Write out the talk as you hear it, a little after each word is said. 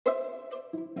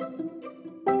Hey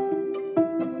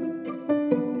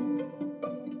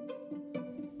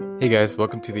guys,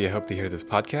 welcome to the I Hope They Hear This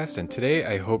podcast, and today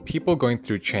I hope people going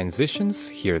through transitions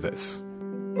hear this.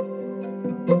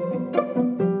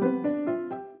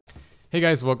 Hey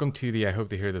guys, welcome to the I Hope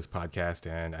They Hear This podcast,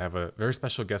 and I have a very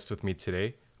special guest with me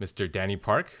today, Mr. Danny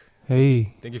Park.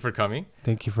 Hey. Thank you for coming.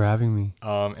 Thank you for having me.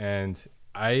 And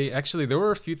there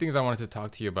were a few things I wanted to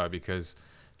talk to you about because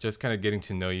just kind of getting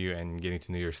to know you and getting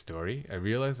to know your story, I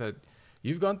realized that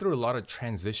you've gone through a lot of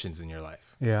transitions in your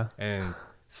life. Yeah. And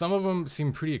some of them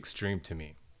seem pretty extreme to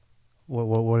me.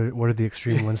 What are the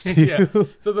extreme ones to you? Yeah.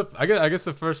 So I guess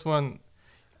the first one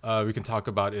we can talk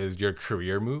about is your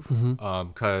career move,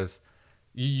 because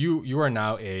you are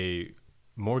now a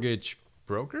mortgage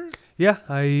broker. Yeah,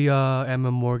 I am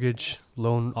a mortgage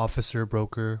loan officer,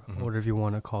 broker, whatever you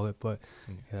want to call it, but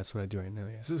yeah, that's what I do right now.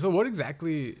 Yeah. So what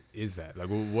exactly is that? Like,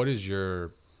 what is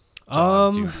your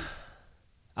job duty?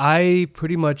 I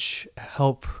pretty much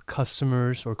help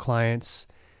customers or clients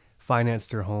finance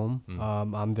their home.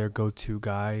 I'm their go-to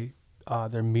guy,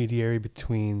 their mediator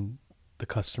between the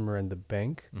customer and the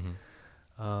bank.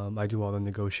 I do all the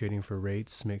negotiating for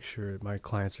rates, make sure my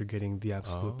clients are getting the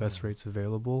absolute best rates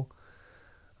available.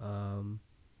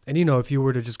 And if you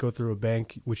were to just go through a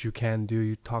bank, which you can do,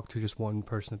 you talk to just one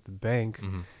person at the bank,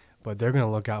 but they're going to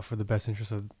look out for the best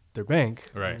interest of their bank.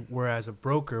 Right. Whereas a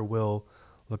broker will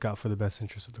look out for the best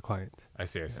interest of the client. I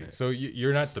see. Right. So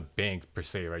you're not the bank per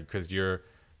se, right? Because you're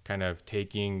kind of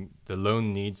taking the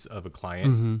loan needs of a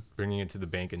client, bringing it to the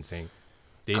bank and saying,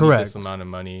 they need this amount of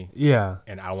money. Yeah.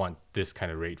 And I want this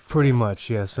kind of rate for Pretty them. much,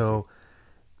 yeah. So,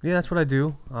 yeah, that's what I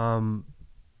do.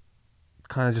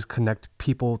 Kind of just connect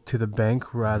people to the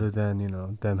bank rather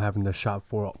than, them having to shop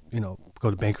for, go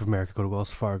to Bank of America, go to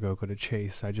Wells Fargo, go to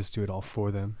Chase. I just do it all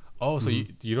for them. Oh, so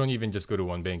you don't even just go to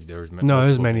one bank. There's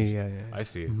many, yeah. I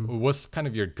see. What's kind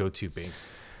of your go-to bank?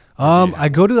 I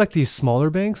go to like these smaller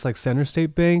banks, like Center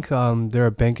State Bank. They're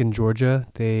a bank in Georgia.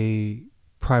 They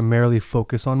primarily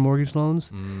focus on mortgage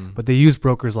loans, but they use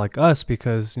brokers like us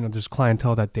because there's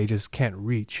clientele that they just can't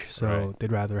reach. So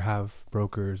they'd rather have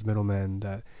brokers, middlemen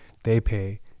that they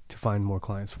pay to find more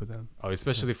clients for them. Oh,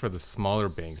 especially for the smaller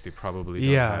banks, they probably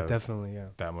don't have definitely,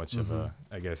 that much of a,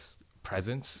 I guess,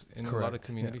 presence in a lot of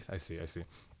communities. Yeah. I see.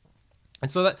 And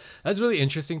so that's really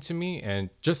interesting to me. And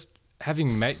just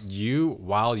having met you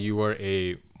while you were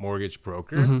a mortgage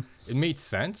broker, it made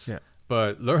sense. Yeah.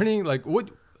 But learning like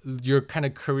what your kind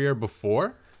of career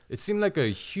before, it seemed like a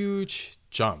huge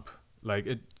jump. Like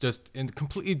it just in a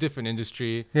completely different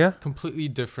industry, completely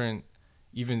different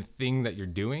even thing that you're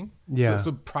doing. Yeah.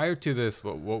 So prior to this,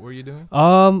 what were you doing?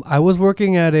 I was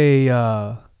working at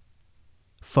a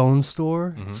phone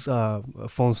store. It's a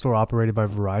phone store operated by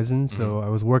Verizon. So I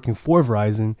was working for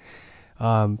Verizon,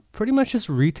 pretty much just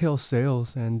retail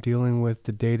sales and dealing with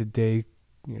the day-to-day,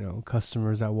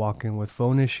 customers that walk in with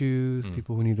phone issues,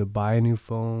 people who need to buy a new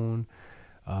phone,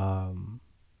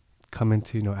 come in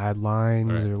to, add lines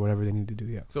or whatever they need to do.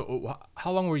 Yeah. So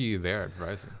how long were you there at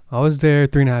Verizon? I was there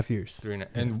 3.5 years.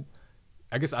 And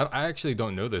I guess I actually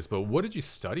don't know this, but what did you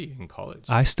study in college?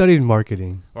 I studied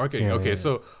marketing. Marketing. Okay.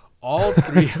 So all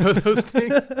three of those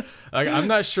things, like I'm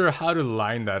not sure how to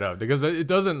line that up because it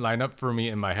doesn't line up for me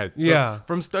in my head. So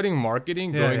from studying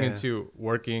marketing, going into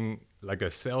working like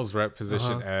a sales rep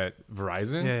position at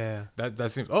Verizon,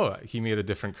 that seems, he made a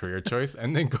different career choice.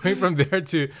 And then going from there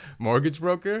to mortgage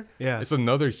broker, it's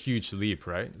another huge leap,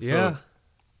 right? Yeah.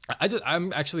 So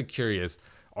I'm actually curious,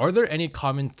 are there any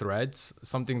common threads,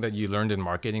 something that you learned in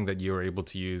marketing that you were able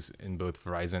to use in both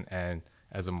Verizon and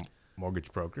as a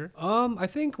mortgage broker? I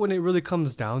think when it really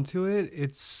comes down to it,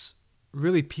 it's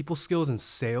really people skills and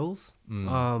sales.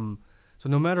 So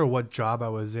no matter what job I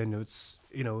was in, it's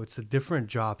a different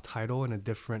job title and a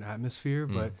different atmosphere,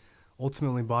 but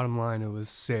ultimately, bottom line, it was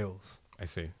sales. I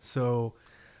see. So,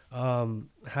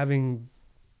 having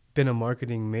been a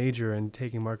marketing major and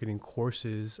taking marketing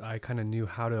courses, I kind of knew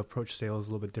how to approach sales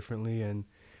a little bit differently and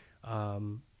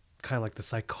kind of like the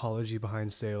psychology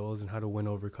behind sales and how to win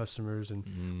over customers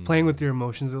and playing with your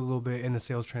emotions a little bit in the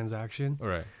sales transaction. All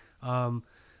right.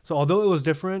 So although it was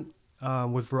different,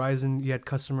 with Verizon, you had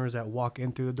customers that walk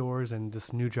in through the doors, and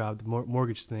this new job, the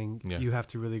mortgage thing, you have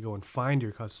to really go and find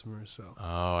your customers. So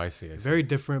I see. Very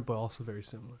different, but also very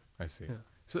similar. I see.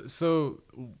 Yeah. So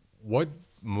what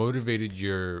motivated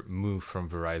your move from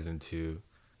Verizon to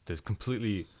this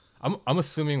completely, I'm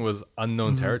assuming was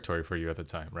unknown territory for you at the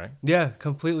time, right? Yeah,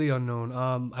 completely unknown.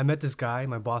 I met this guy,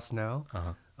 my boss now,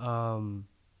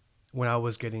 when I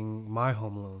was getting my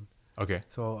home loan. Okay.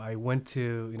 So I went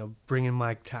to, bring in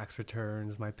my tax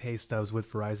returns, my pay stubs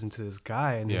with Verizon to this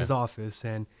guy in his office.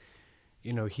 And,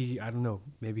 you know, I don't know,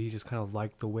 maybe he just kind of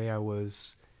liked the way I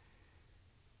was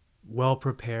well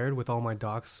prepared with all my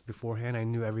docs beforehand. I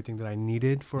knew everything that I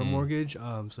needed for a mortgage.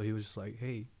 So he was just like,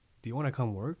 hey, do you want to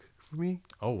come work for me?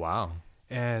 Oh, wow.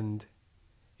 And,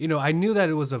 you know, I knew that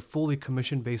it was a fully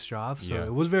commission-based job. So Yeah.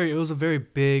 it was a very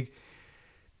big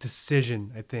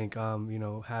decision, I think, you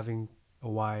know, having a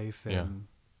wife and,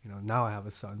 you know, now I have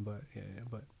a son, but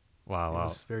but Wow. it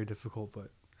was very difficult, but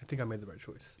I think I made the right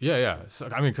choice. Yeah. So,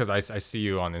 I mean, because I see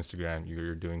you on Instagram,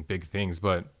 you're doing big things,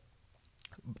 but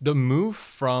the move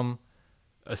from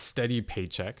a steady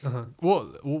paycheck.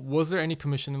 Well, was there any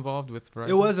commission involved with Verizon?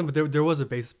 It wasn't, but there was a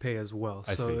base pay as well.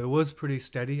 I So see. it was pretty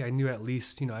steady. I knew at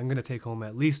least, you know, I'm going to take home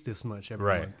at least this much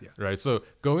every month. Yeah. Right. So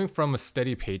going from a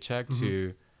steady paycheck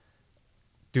to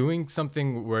doing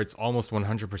something where it's almost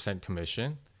 100%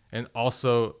 commission and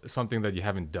also something that you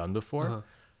haven't done before,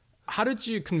 how did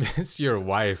you convince your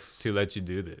wife to let you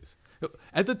do this?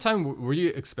 At the time, were you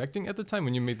expecting at the time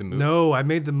when you made the move? No, I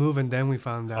made the move and then we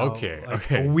found out Okay.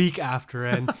 a week after.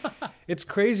 And it's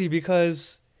crazy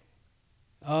because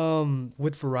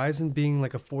with Verizon being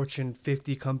like a Fortune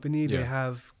 50 company, they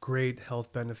have great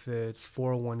health benefits,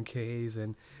 401ks.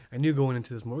 And I knew going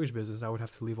into this mortgage business, I would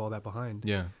have to leave all that behind.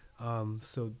 Yeah.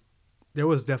 So there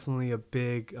was definitely a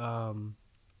big, I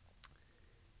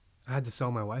had to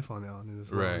sell my wife on it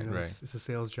as well. Right, you know, right. It's a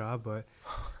sales job, but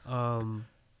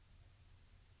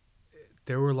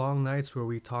there were long nights where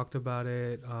we talked about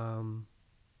it.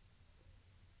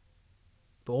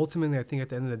 But ultimately, I think at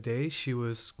the end of the day, she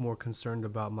was more concerned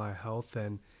about my health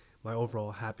and my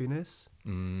overall happiness.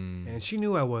 And she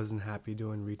knew I wasn't happy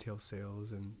doing retail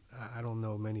sales. And I don't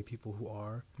know many people who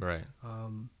are. Right.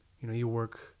 You know,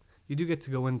 you do get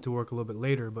to go into work a little bit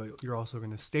later, but you're also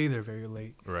going to stay there very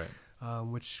late. Right.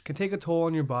 Which can take a toll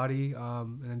on your body.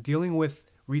 And dealing with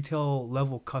retail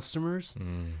level customers,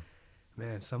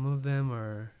 man, some of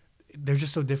them they're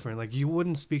just so different. Like you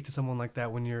wouldn't speak to someone like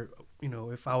that when you're, you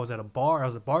know, if I was at a bar, I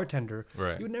was a bartender,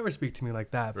 Right. you would never speak to me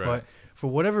like that. Right. But for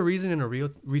whatever reason in a real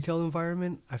retail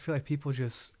environment, I feel like people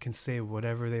just can say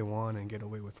whatever they want and get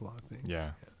away with a lot of things.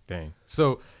 Yeah. Dang.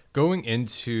 So going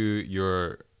into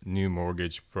your new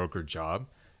mortgage broker job,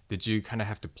 did you kind of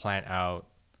have to plan out,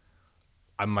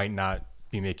 I might not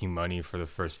be making money for the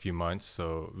first few months,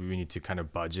 so we need to kind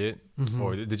of budget?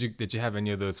 Or did you have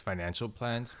any of those financial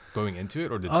plans going into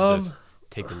it, or did you just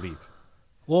take the leap?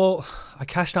 Well, I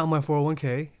cashed out my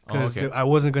 401k because I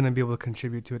wasn't going to be able to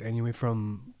contribute to it anyway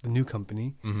from the new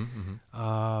company.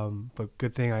 But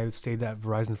good thing I stayed at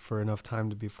Verizon for enough time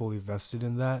to be fully vested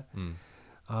in that.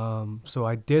 So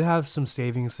I did have some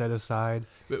savings set aside.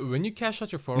 But when you cash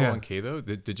out your 401k though,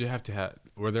 did you have to have,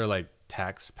 were there like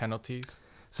tax penalties?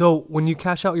 So when you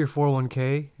cash out your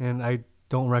 401k, and I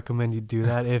don't recommend you do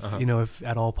that if you know, if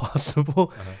at all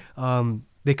possible,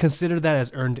 they consider that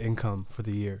as earned income for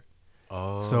the year.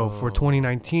 Oh. So for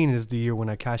 2019 is the year when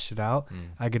I cashed it out.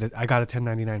 I got a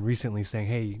 1099 recently saying,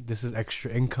 hey, this is extra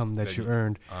income that you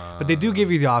earned. But they do give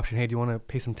you the option, hey, do you want to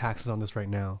pay some taxes on this right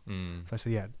now? So I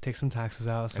said, yeah, take some taxes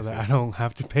out so that I don't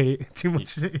have to pay too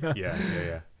much.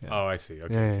 Yeah. Oh, I see.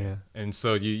 Okay. Yeah. And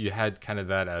so you had kind of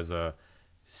that as a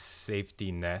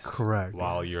safety nest. Correct.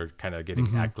 While you're kind of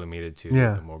getting acclimated to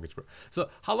the mortgage broker. So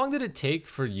how long did it take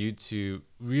for you to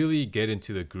really get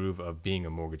into the groove of being a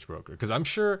mortgage broker? Because I'm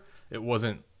sure it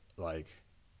wasn't like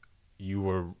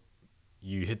you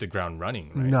hit the ground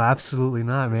running, right? No, absolutely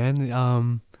not, man.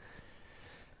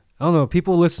 I don't know,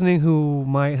 people listening who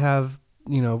might have,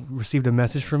 you know, received a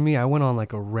message from me, I went on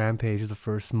like a rampage the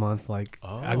first month. Like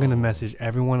I'm going to message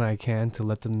everyone I can to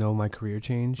let them know my career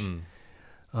change.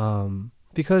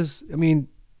 Because, I mean,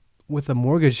 with a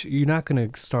mortgage, you're not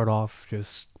going to start off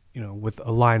just, you know, with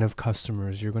a line of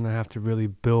customers. You're going to have to really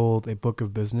build a book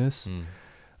of business.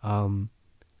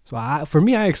 So for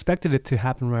me, I expected it to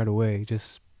happen right away.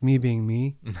 Just me being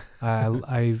me.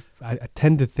 I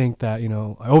tend to think that, you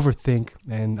know, I overthink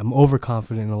and I'm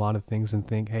overconfident in a lot of things and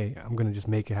think, hey, I'm going to just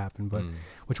make it happen. But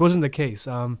which wasn't the case.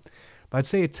 But I'd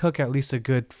say it took at least a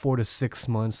good 4 to 6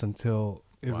 months until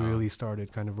it really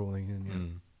started kind of rolling in.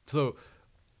 Yeah. So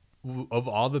of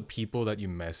all the people that you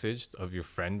messaged of your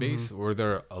friend base, were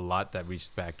there a lot that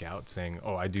reached back out saying,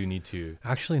 oh, I do need to?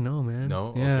 Actually, no, man.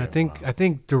 No? Yeah, Okay, I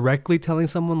think directly telling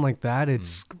someone like that,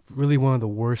 it's really one of the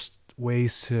worst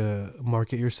ways to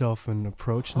market yourself and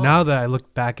approach. Now that I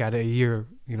look back at it a year,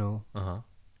 you know, a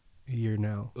year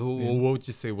now. What would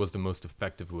you say was the most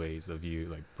effective ways of you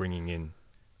like bringing in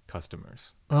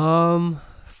customers?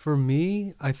 For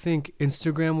me, I think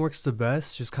Instagram works the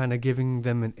best, just kind of giving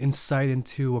them an insight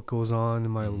into what goes on in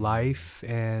my life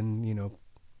and, you know,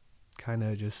 kind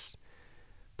of just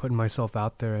putting myself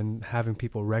out there and having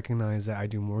people recognize that I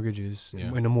do mortgages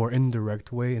Yeah. in a more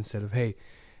indirect way instead of, hey,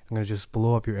 I'm going to just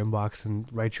blow up your inbox and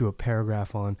write you a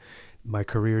paragraph on my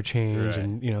career change. Right.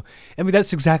 And, I mean,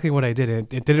 that's exactly what I did.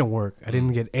 It didn't work. I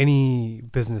didn't get any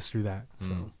business through that.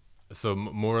 So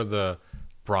more of the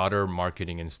broader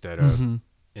marketing instead of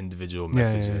individual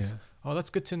messages. Yeah. Oh, that's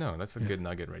good to know. That's a good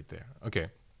nugget right there. Okay.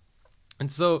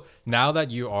 And so now that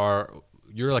you're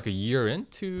like a year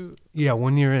into,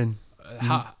 1 year in.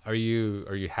 how are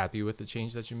you happy with the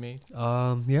change that you made?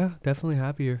 Yeah, definitely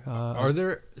happier. Are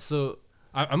there, so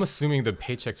I'm assuming the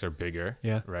paychecks are bigger.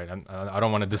 Yeah. Right. I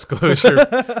don't want to disclose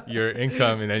your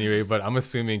income in any way, but I'm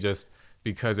assuming just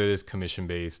because it is commission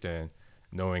based and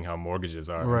knowing how mortgages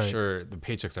are, Right. I'm sure the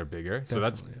paychecks are bigger. So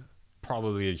that's Definitely,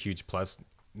 probably a huge plus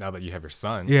now that you have your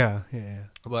son. yeah.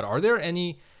 But are there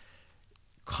any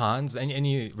cons,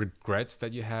 any regrets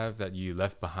that you have that you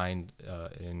left behind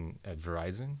at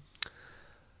Verizon?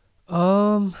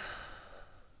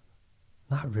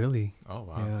 Not really. Oh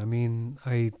wow. Yeah, I mean,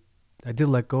 I did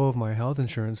let go of my health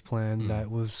insurance plan that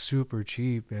was super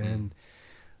cheap and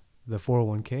the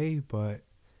 401k, but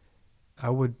I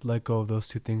would let go of those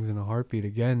two things in a heartbeat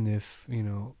again if,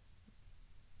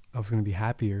 I was going to be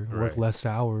happier, work Right. less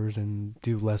hours and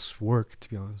do less work, to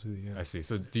be honest with you. I see.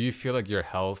 So do you feel like your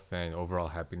health and overall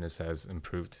happiness has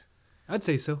improved? I'd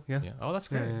say so, yeah. Yeah. Oh, that's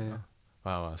great. Yeah.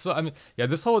 Wow. So I mean, yeah,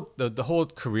 this whole the whole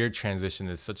career transition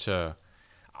is such a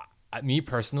me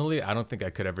personally, I don't think I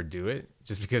could ever do it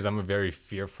just because I'm a very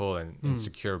fearful and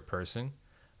insecure person.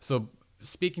 So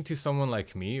speaking to someone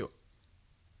like me,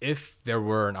 if there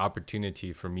were an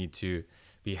opportunity for me to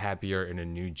be happier in a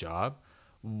new job,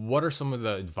 what are some of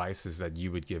the advices that you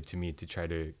would give to me to try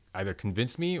to either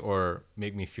convince me or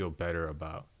make me feel better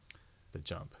about the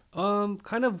jump?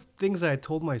 Kind of things that I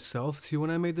told myself too when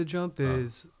I made the jump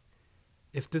is,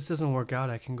 if this doesn't work out,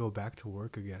 I can go back to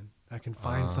work again. I can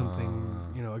find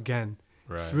something, again.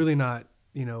 Right. It's really not,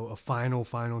 a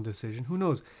final decision. Who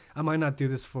knows? I might not do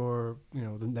this for,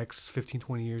 the next 15,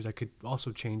 20 years. I could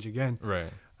also change again.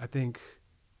 Right. I think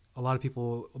a lot of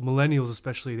people, millennials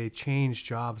especially, they change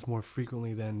jobs more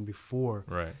frequently than before.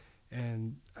 Right.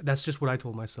 And that's just what I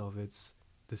told myself. This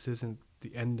isn't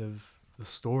the end of the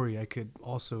story. I could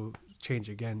also change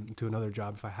again to another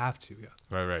job if I have to.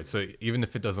 Yeah. Right. So even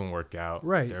if it doesn't work out,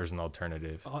 Right. there's an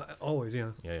alternative. Always,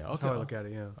 yeah. Yeah. That's how I look at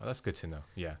it. Yeah. Oh, that's good to know.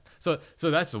 Yeah. So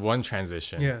that's one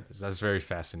transition. Yeah. That's very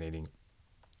fascinating.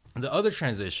 The other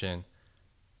transition,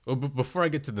 well, before I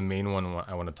get to the main one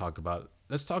I want to talk about,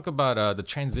 let's talk about the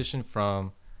transition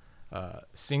from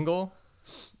single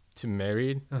to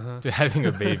married to having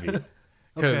a baby.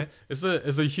 Okay. It's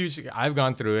a huge, I've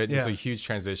gone through it. It's Yeah. a huge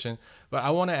transition. But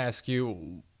I want to ask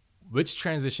you, which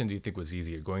transition do you think was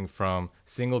easier, going from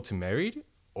single to married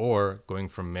or going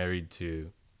from married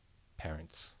to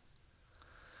parents?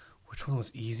 Which one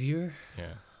was easier?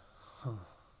 Yeah.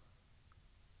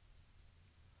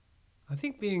 I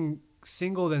think being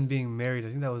single than being married, I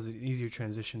think that was an easier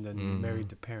transition than married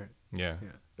to parent. Yeah.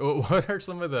 Yeah. What are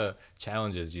some of the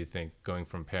challenges, do you think, going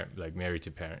from parent, like married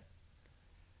to parent?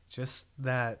 Just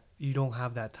that you don't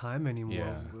have that time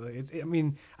anymore. Yeah. I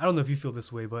mean, I don't know if you feel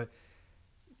this way, but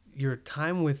your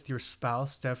time with your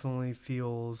spouse definitely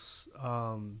feels,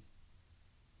 I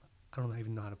don't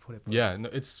even know how to put it. But Yeah, no,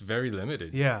 it's very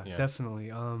limited. Yeah,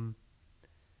 definitely.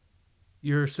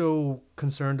 You're so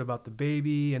concerned about the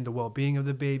baby and the well-being of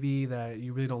the baby that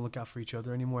you really don't look out for each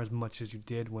other anymore as much as you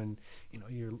did when,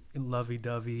 you're in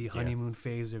lovey-dovey honeymoon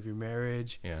phase of your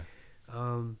marriage. Yeah.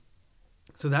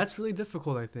 So that's really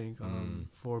difficult, I think,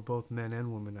 for both men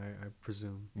and women, I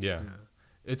presume. Yeah.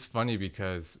 It's funny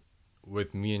because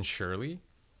with me and Shirley,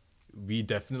 we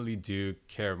definitely do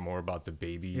care more about the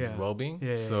baby's well-being.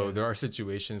 There are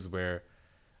situations where,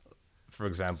 for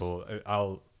example,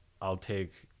 I'll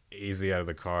take AZ out of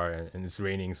the car and it's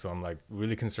raining, so I'm like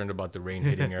really concerned about the rain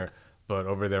hitting her, but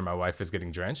over there my wife is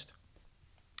getting drenched.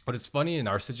 But it's funny in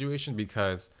our situation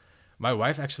because my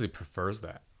wife actually prefers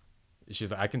that.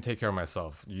 She's like, I can take care of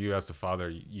myself. You as the father,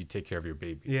 you take care of your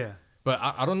baby. Yeah. But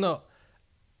I don't know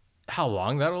how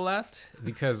long that'll last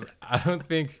because I don't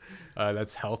think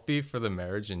that's healthy for the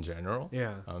marriage in general.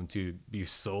 Yeah. To be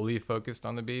solely focused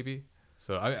on the baby.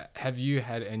 So have you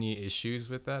had any issues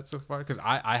with that so far? Because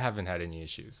I haven't had any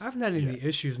issues. I haven't had any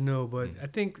issues, no, but I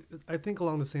think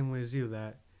along the same way as you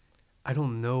that I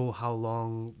don't know how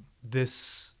long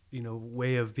this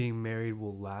way of being married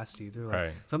will last either. Like,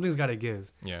 Right. Something's got to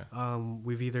give. Yeah.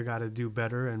 We've either got to do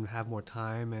better and have more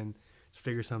time and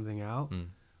figure something out,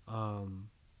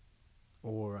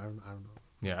 or I don't know.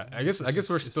 Yeah, I guess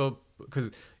we're still,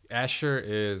 because Asher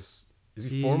is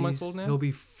Is he 4 months old now? He'll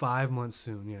be 5 months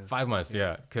soon. Yeah. 5 months,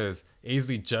 yeah. Because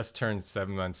Aisley just turned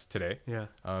 7 months today. Yeah.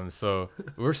 So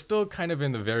we're still kind of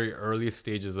in the very early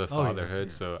stages of fatherhood.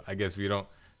 Yeah. So I guess we don't.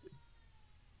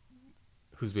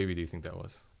 Whose baby do you think that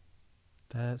was?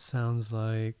 That sounds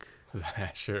like. Was that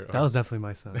Asher? That was definitely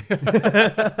my son.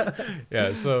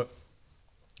 Yeah. So.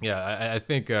 Yeah, I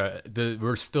think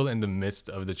we're still in the midst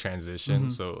of the transition,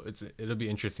 so it'll be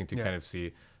interesting to kind of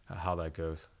see how that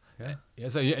goes. Yeah. Yeah.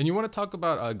 So and you want to talk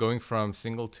about going from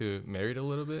single to married a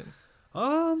little bit?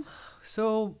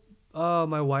 So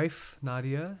my wife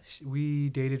Nadia, we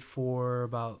dated for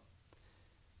about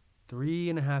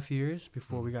 3.5 years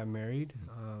before we got married.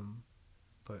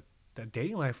 But that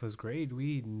dating life was great.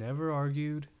 We never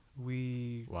argued.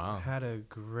 We had a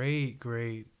great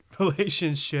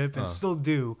relationship and still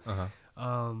do.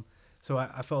 So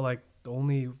I felt like the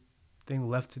only thing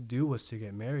left to do was to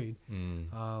get married.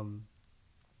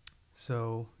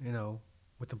 So, you know,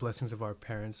 with the blessings of our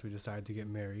parents, we decided to get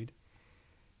married,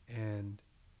 and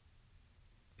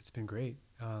it's been great.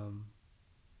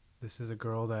 This is a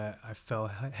girl that I fell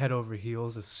head over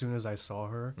heels as soon as I saw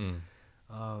her.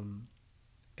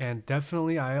 And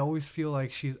definitely, I always feel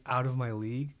like she's out of my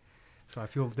league. So I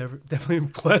feel definitely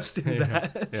blessed in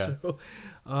that. Yeah. So,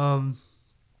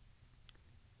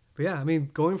 but yeah, I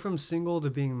mean, going from single to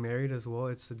being married as well,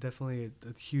 it's definitely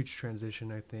a huge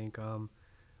transition, I think.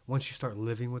 Once you start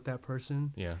living with that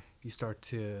person, you start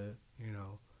to, you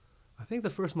know, I think the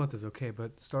first month is okay,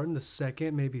 but starting the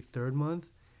second, maybe third month,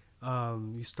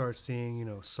 you start seeing, you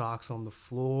know, socks on the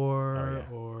floor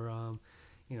or,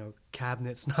 you know,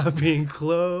 cabinets not being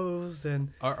closed.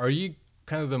 And Are you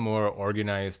kind of the more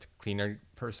organized, cleaner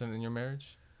person in your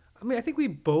marriage? I mean, I think we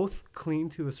both clean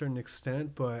to a certain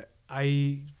extent, but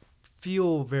I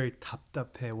feel very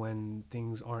답답해 when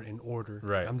things aren't in order.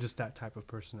 Right. I'm just that type of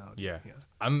personality. Yeah.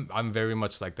 I'm very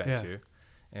much like that too.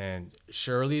 And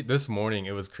Shirley, this morning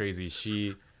it was crazy.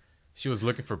 She was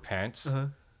looking for pants,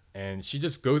 and she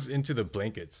just goes into the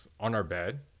blankets on our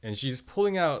bed, and she's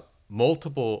pulling out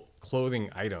multiple clothing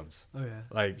items. Oh yeah.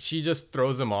 Like she just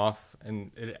throws them off,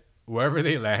 and wherever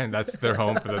they land, that's their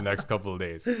home for the next couple of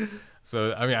days.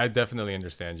 So I mean, I definitely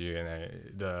understand you,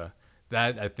 and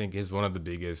that I think is one of the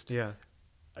biggest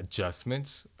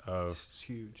adjustments of. It's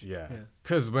huge. Yeah.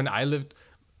 Because when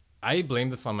I blame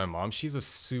this on my mom. She's a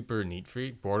super neat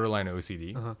freak, borderline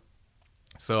OCD.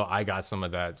 So I got some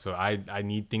of that. So I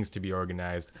need things to be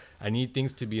organized. I need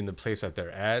things to be in the place that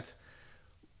they're at.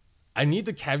 I need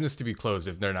the cabinets to be closed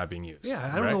if they're not being used.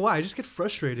 Yeah, I don't know why. I just get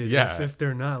frustrated if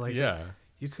they're not. Like,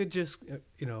 you could just,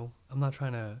 you know, I'm not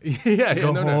trying to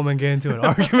go home and get into an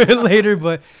argument later,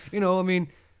 but, you know, I mean,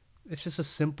 it's just a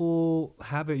simple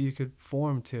habit you could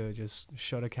form to just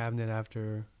shut a cabinet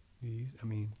after these. I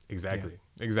mean, exactly.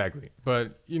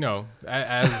 But, you know,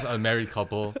 as a married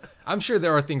couple, I'm sure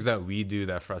there are things that we do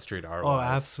that frustrate our wives.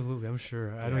 Oh, absolutely. I'm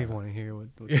sure. I don't even want to hear what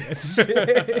you have to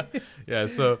say. Yeah.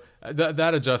 So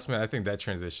that adjustment, I think that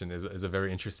transition is a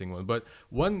very interesting one. But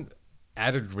one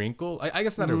added wrinkle, I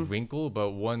guess not a wrinkle,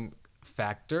 but one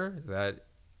factor that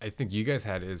I think you guys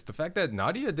had is the fact that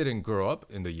Nadia didn't grow up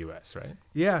in the U.S., right?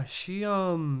 Yeah, she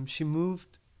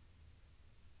moved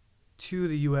to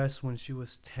the U.S. when she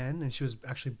was 10, and she was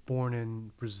actually born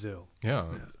in Brazil. Yeah.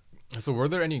 So were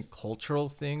there any cultural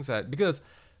things because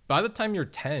by the time you're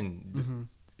 10,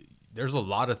 there's a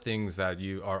lot of things that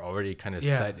you are already kind of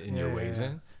set in your ways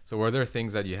in. So were there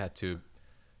things that you had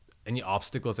any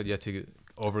obstacles that you had to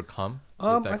overcome?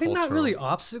 I think not really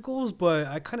obstacles, but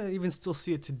I kind of even still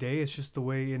see it today. It's just the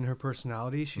way in her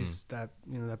personality. She's that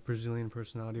Brazilian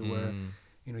personality where,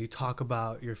 you know, you talk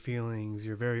about your feelings.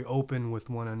 You're very open with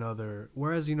one another.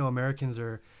 Whereas, you know, Americans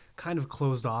are kind of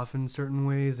closed off in certain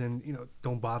ways and, you know,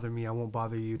 don't bother me, I won't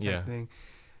bother you type thing.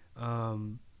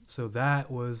 So that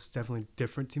was definitely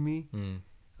different to me.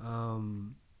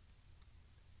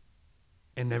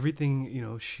 And everything, you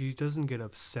know, she doesn't get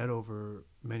upset over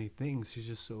many things. She's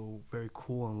just so very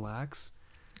cool and lax.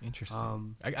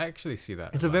 Interesting. I actually see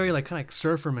that. It's a very like kind of like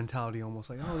surfer mentality, almost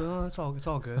like, oh no, it's all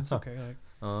good, it's okay. Like,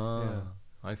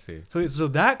 I see. So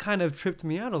that kind of tripped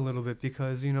me out a little bit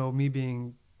because, you know, me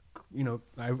being, you know,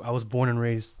 I was born in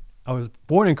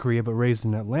Korea but raised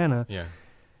in Atlanta. Yeah.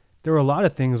 There were a lot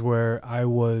of things where I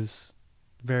was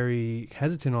very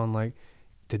hesitant on, like,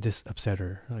 did this upset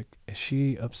her? Like, is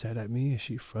she upset at me? Is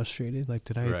she frustrated? Like,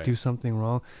 did I do something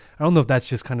wrong? I don't know if that's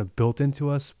just kind of built into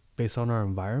us based on our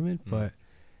environment, but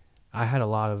I had a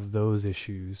lot of those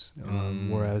issues.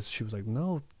 Whereas she was like,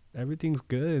 no, everything's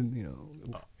good. You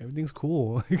know, everything's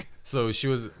cool. So she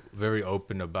was very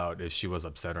open about if she was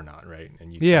upset or not, right?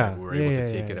 And you were able to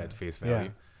take it at face value. Yeah.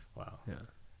 Wow.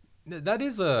 Yeah. That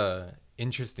is a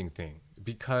interesting thing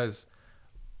because,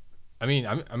 I mean,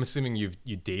 I'm assuming you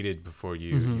dated before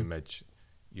you met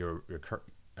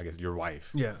I guess your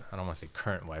wife. Yeah. I don't want to say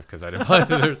current wife because I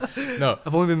didn't. No.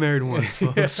 I've only been married once,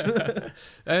 folks.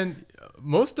 And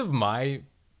most of my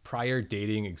prior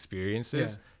dating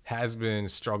experiences has been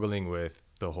struggling with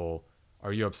the whole,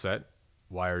 are you upset?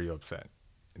 Why are you upset?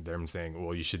 And them saying,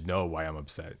 well, you should know why I'm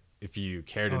upset. If you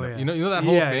cared enough, you know that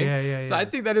whole thing. Yeah. So I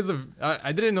think that is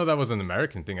I didn't know that was an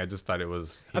American thing. I just thought it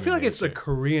was. I feel like it's a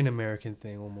Korean American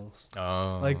thing almost.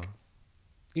 Oh. Like,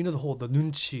 you know, the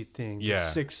nunchi thing, the Yeah.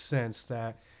 sixth sense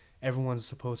that everyone's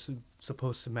supposed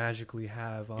to magically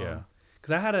have. Yeah.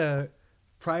 Because I had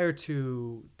prior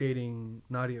to dating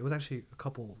Nadia, it was actually a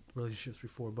couple relationships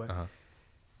before, but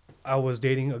I was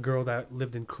dating a girl that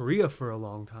lived in Korea for a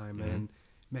long time, and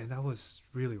man, that was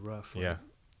really rough. Like, Yeah.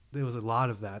 there was a lot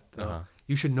of that.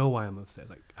 You should know why I'm upset.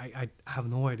 Like, I have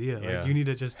no idea. Like, Yeah. you need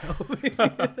to just tell me.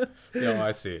 Yeah,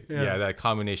 I see. Yeah. Yeah, that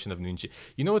combination of nunchi.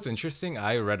 You know what's interesting?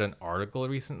 I read an article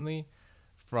recently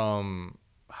from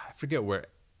I forget where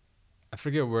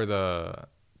the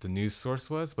news source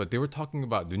was, but they were talking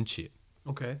about nunchi.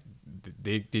 Okay.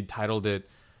 They titled it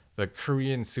 "The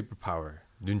Korean Superpower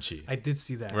Nunchi." I did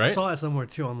see that. I Right? saw that somewhere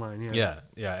too online. Yeah.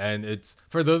 Yeah, and it's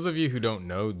for those of you who don't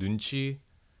know, nunchi.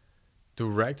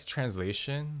 Direct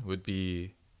translation would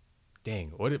be, dang,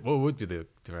 what would be the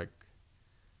direct?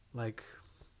 Like,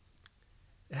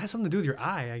 it has something to do with your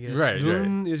eye, I guess. Right,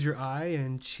 Dun is your eye,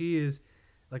 and chi is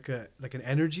like an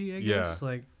energy, I guess. Yeah.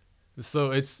 Like,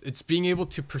 So it's being able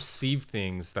to perceive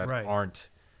things that Right. aren't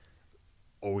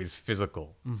always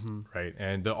physical, right?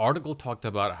 And the article talked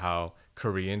about how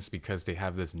Koreans, because they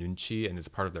have this nunchi and it's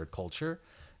part of their culture,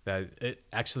 that it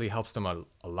actually helps them a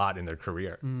lot in their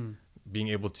career. Being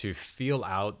able to feel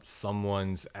out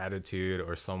someone's attitude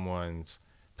or someone's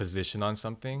position on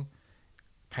something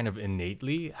kind of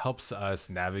innately helps us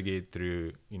navigate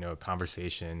through,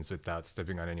 conversations without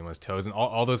stepping on anyone's toes and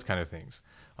all those kind of things.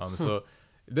 So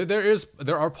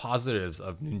there are positives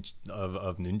of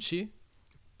nunchi,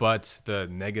 but the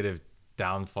negative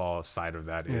downfall side of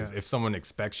that is if someone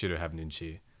expects you to have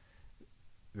nunchi,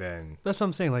 then that's what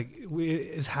I'm saying. Like,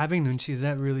 is having nunchi, is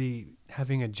that really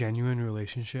having a genuine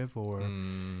relationship? Or,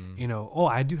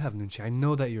 I do have nunchi. I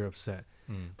know that you're upset.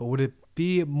 But would it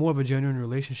be more of a genuine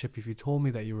relationship if you told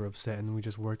me that you were upset and we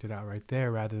just worked it out right there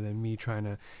rather than me trying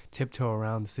to tiptoe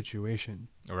around the situation?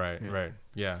 Right.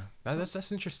 Yeah.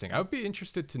 That's interesting. I would be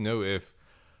interested to know if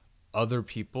other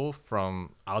people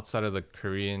from outside of the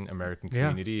Korean American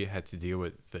community had to deal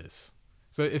with this.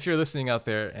 So if you're listening out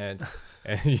there and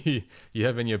you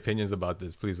have any opinions about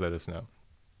this, please let us know.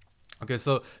 Okay,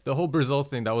 so the whole Brazil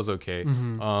thing, that was okay.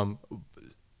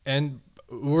 And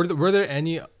were there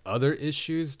any other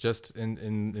issues just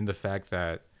in the fact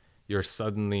that you're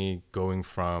suddenly going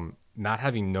from not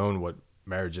having known what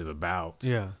marriage is about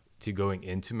to going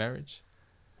into marriage?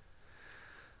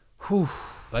 Whew.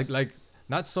 Like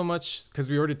not so much, because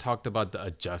we already talked about the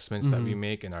adjustments that we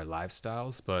make in our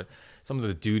lifestyles, but some of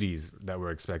the duties that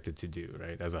we're expected to do,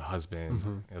 right? As a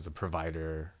husband, as a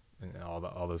provider, and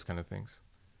all those kind of things.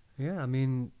 Yeah, I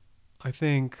mean, I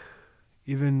think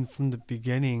even from the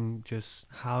beginning, just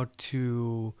how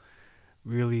to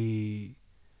really,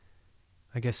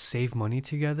 I guess, save money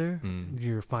together,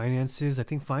 your finances. I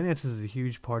think finances is a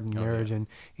huge part in marriage. And,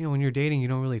 when you're dating, you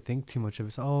don't really think too much of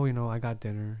it. So, I got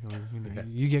dinner. Or,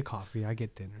 you get coffee, I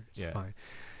get dinner. It's fine.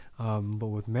 But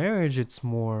with marriage, it's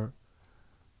more,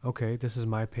 okay, this is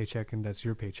my paycheck and that's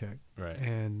your paycheck. Right.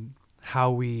 And how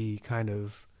we kind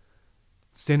of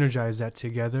synergize that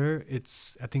together,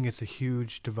 I think it's a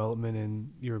huge development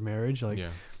in your marriage. Like,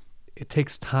 it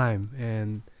takes time,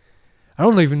 and I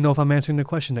don't even know if I'm answering the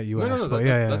question that you asked. But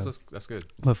that's good.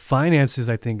 But finances,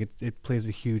 I think it plays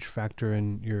a huge factor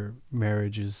in your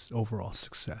marriage's overall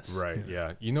success. Right.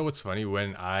 Yeah. You know what's funny?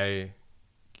 When I'm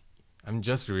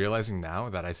just realizing now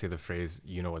that I say the phrase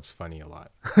 "you know what's funny" a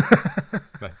lot.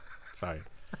 Sorry.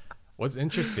 What's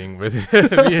interesting with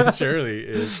me and Shirley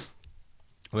is,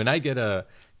 when I get a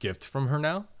gift from her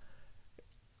now,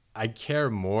 I care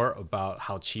more about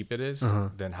how cheap it is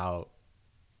than how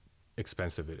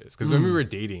expensive it is. Because when we were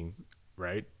dating,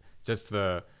 right, just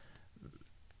the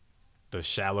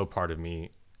shallow part of me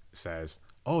says,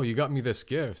 "Oh, you got me this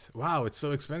gift. Wow, it's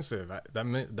so expensive. That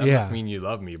must mean you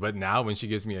love me." But now when she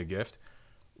gives me a gift,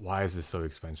 why is this so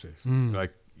expensive?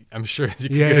 Like, I'm sure you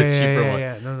could get a cheaper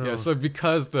one. No. So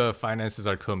because the finances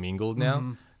are commingled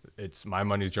now, it's my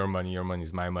money's your money, your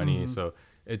money's my money. So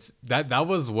it's that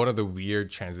was one of the weird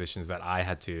transitions that I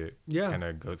had to kind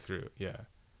of go through. Yeah.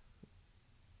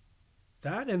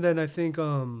 That, and then I think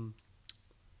our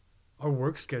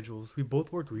work schedules. We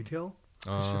both worked retail.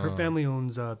 Her family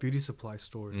owns beauty supply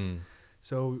stores.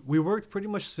 So we worked pretty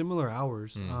much similar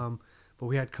hours, but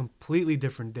we had completely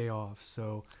different day offs.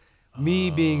 So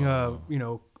me being a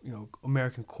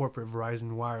American corporate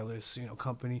Verizon Wireless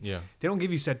company, they don't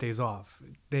give you set days off.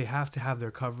 They have to have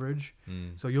their coverage.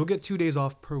 So you'll get 2 days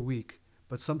off per week,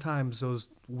 but sometimes those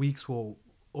weeks will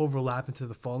overlap into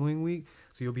the following week.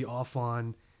 So you'll be off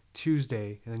on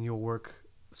Tuesday, and then you'll work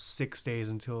 6 days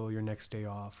until your next day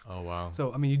off. Oh wow!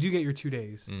 So I mean, you do get your 2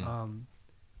 days,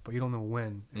 but you don't know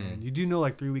when, and you do know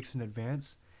like 3 weeks in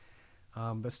advance.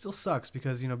 But it still sucks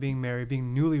because being married,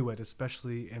 being newlywed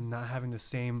especially, and not having the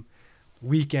same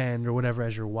weekend or whatever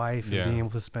as your wife, and being able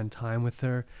to spend time with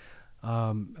her.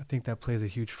 I think that plays a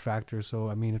huge factor. So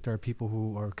I mean, if there are people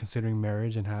who are considering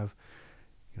marriage and have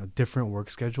different work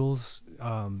schedules,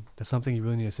 that's something you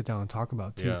really need to sit down and talk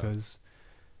about too, because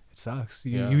it sucks.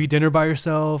 You eat dinner by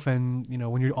yourself, and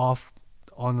when you're off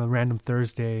on a random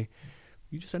Thursday,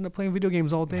 you just end up playing video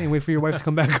games all day and wait for your wife to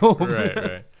come back home.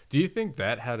 Right. Do you think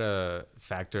that had a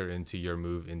factor into your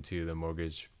move into the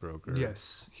mortgage broker?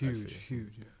 Yes, huge.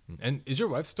 Yeah. And is your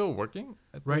wife still working?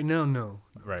 Right now, no.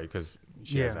 Right, because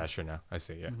she has Asher now. I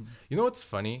see, You know what's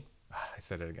funny? I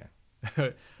said it again.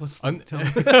 Tell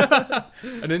me.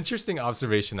 An interesting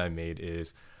observation I made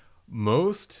is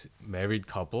most married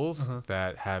couples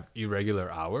that have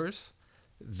irregular hours,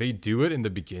 they do it in the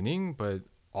beginning, but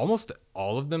almost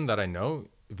all of them that I know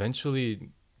eventually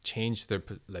change their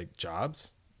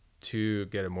jobs to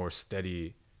get a more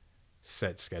steady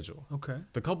set schedule. Okay.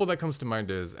 The couple that comes to mind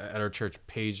is at our church,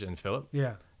 Paige and Philip.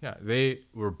 Yeah. They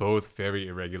were both very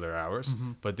irregular hours,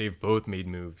 but they've both made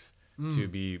moves to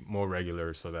be more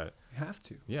regular so that you have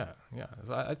to. Yeah.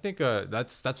 So I think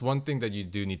that's one thing that you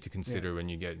do need to consider when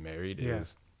you get married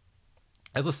is,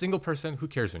 as a single person, who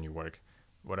cares when you work?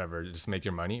 Whatever, just make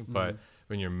your money. But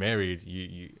when you're married,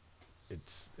 it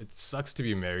sucks to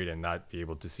be married and not be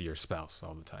able to see your spouse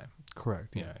all the time.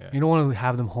 Correct. Yeah. You don't want to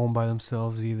have them home by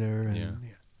themselves either. And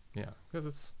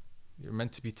Because you're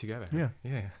meant to be together.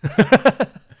 Yeah.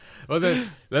 Well, then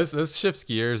let's shift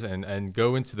gears and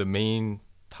go into the main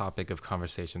topic of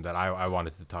conversation that I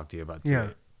wanted to talk to you about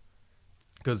today.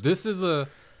 Because this is a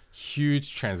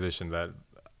huge transition that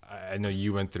I know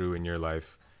you went through in your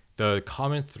life. The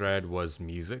common thread was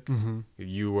music.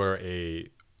 You were a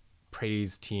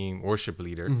praise team worship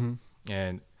leader,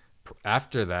 and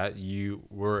after that you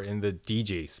were in the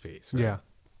DJ space, right?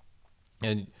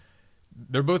 And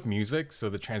they're both music, so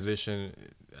the transition,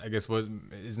 I guess,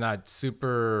 is not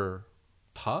super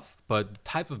tough, but the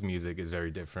type of music is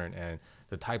very different, and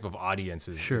the type of audience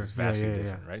is vastly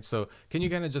different, right? So can you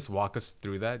kind of just walk us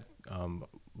through that,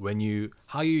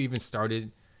 how you even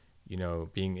started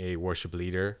being a worship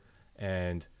leader,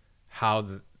 and how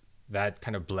that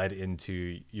kind of bled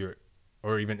into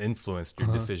or even influenced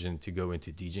your decision to go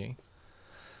into DJing?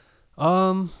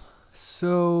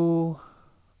 So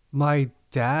my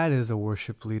dad is a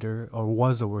worship leader, or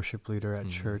was a worship leader at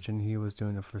church, and he was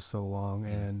doing it for so long.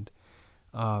 And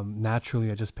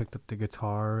naturally, I just picked up the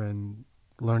guitar and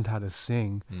learned how to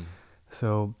sing.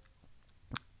 So,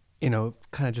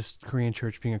 kind of just Korean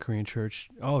church, being a Korean church,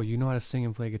 you know how to sing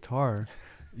and play guitar,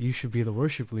 you should be the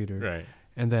worship leader. Right.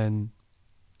 And then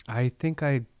I think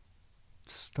I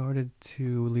started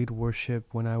to lead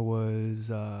worship when I was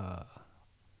I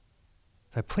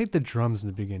played the drums in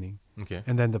the beginning. Okay.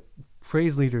 And then the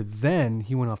praise leader, then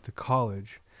he went off to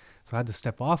college, so I had to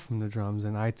step off from the drums,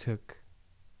 and I took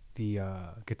the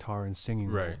guitar and singing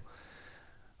role.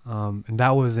 And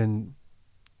that was in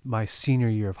my senior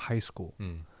year of high school.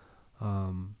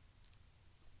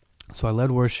 So I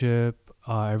led worship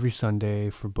every Sunday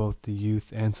for both the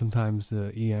youth and sometimes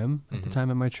the EM at the time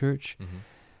at my church.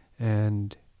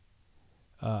 And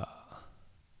what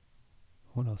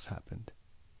else happened?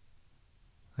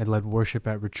 I led worship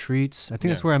at retreats. I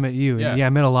think that's where I met you. Yeah. And I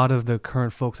met a lot of the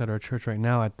current folks at our church right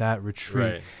now at that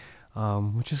retreat,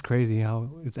 which is crazy how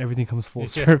everything comes full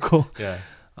circle.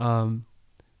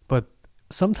 But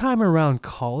sometime around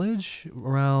college,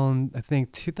 around I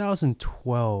think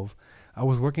 2012, I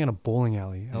was working at a bowling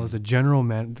alley. I was a general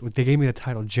man. They gave me the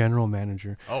title general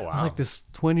manager. Oh, wow. I was like this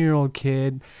 20-year-old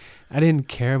kid. I didn't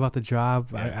care about the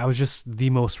job. I was just the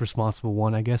most responsible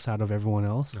one, I guess, out of everyone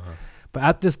else. But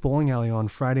at this bowling alley on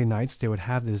Friday nights, they would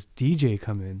have this DJ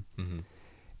come in.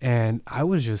 And I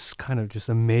was just kind of just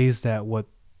amazed at what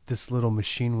this little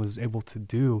machine was able to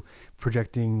do,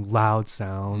 projecting loud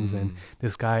sounds, and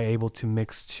this guy able to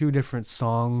mix two different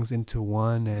songs into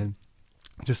one, and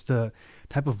just the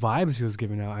type of vibes he was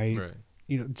giving out.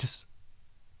 Just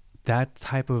that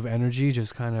type of energy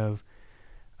just kind of,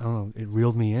 I don't know, it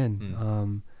reeled me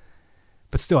in.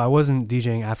 But still, I wasn't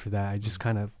DJing after that. I just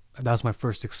kind of that was my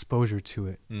first exposure to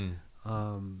it. Mm.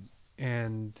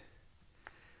 And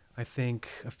I think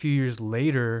a few years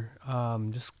later,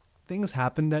 just things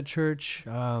happened at church.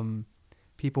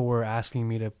 People were asking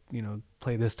me to,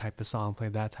 play this type of song, play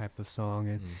that type of song,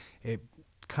 and it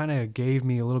kind of gave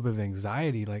me a little bit of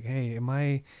anxiety. Like, hey, am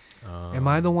I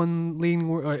the one leading?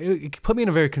 It put me in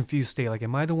a very confused state. Like,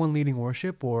 am I the one leading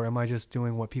worship, or am I just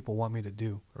doing what people want me to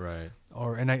do? Right.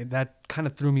 That kind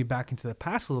of threw me back into the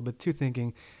past a little bit too,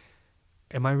 thinking,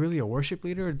 am I really a worship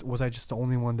leader, or was I just the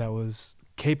only one that was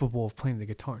capable of playing the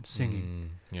guitar and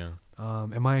singing? Yeah.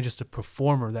 Am I just a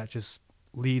performer that just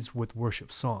leads with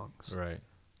worship songs? Right.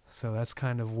 So that's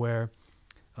kind of where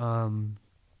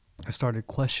I started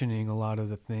questioning a lot of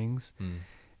the things.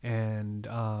 And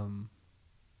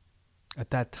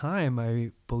at that time,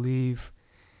 I believe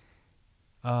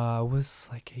I was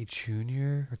like a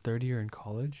junior or third year in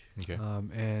college. Okay.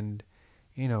 And,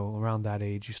 around that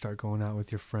age, you start going out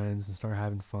with your friends and start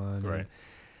having fun. Right.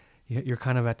 You're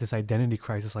kind of at this identity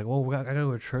crisis, like, well, I gotta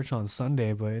go to church on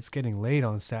Sunday, but it's getting late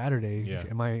on Saturday. Yeah.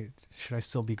 Should I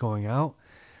still be going out?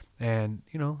 And,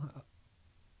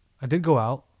 I did go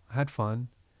out, I had fun.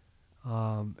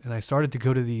 And I started to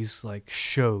go to these like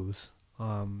shows.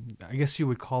 I guess you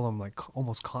would call them like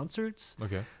almost concerts.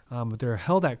 Okay. But they're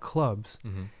held at clubs.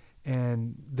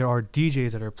 And there are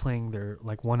DJs that are playing their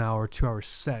like 1 hour, 2 hour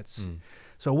sets.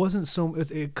 So it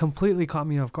wasn't it completely caught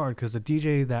me off guard, because the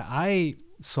DJ that I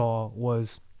saw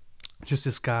was just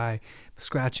this guy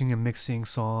scratching and mixing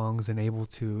songs and able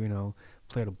to,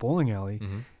 play at a bowling alley.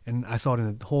 And I saw it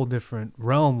in a whole different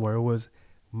realm where it was,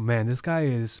 man, this guy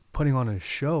is putting on a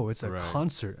show. It's a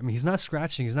concert. I mean, he's not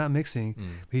scratching, he's not mixing,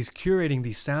 but he's curating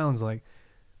these sounds like,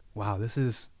 wow,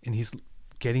 and he's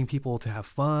getting people to have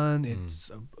fun. It's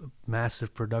a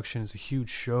massive production. It's a huge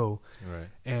show. Right.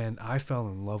 And I fell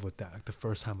in love with that. Like the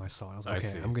first time I saw it, I was like,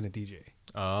 okay, I'm going to DJ.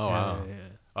 Oh, wow. Yeah.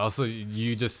 Also,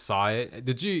 you just saw it.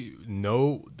 Did you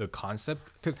know the concept?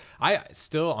 Because I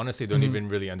still honestly don't even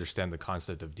really understand the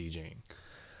concept of DJing.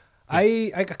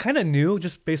 I kind of knew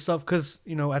just based off, because,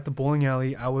 at the bowling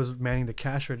alley, I was manning the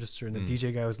cash register, and the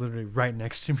DJ guy was literally right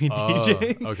next to me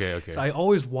DJing. Okay. So I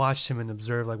always watched him and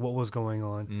observed like what was going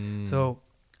on. So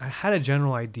I had a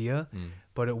general idea,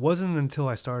 but it wasn't until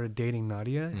I started dating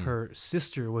Nadia. Her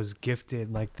sister was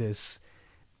gifted like this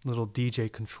little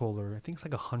DJ controller. I think it's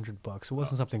like $100. It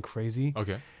wasn't something crazy.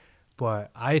 Okay.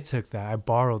 But I took that, I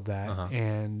borrowed that,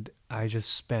 and I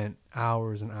just spent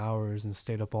hours and hours and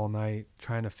stayed up all night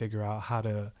trying to figure out how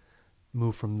to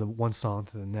move from the one song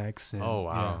to the next. And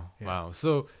wow.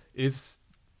 So it's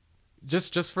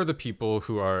just for the people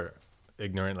who are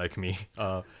ignorant like me,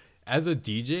 as a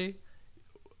DJ,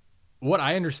 what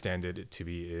I understand it to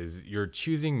be is you're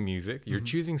choosing music, you're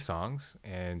choosing songs,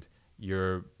 and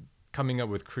you're coming up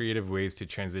with creative ways to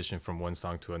transition from one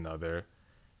song to another.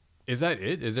 Is that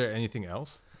it? Is there anything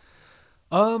else?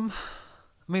 I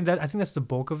think that's the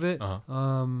bulk of it.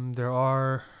 There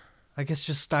are, I guess,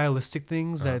 just stylistic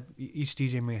things that each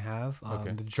DJ may have.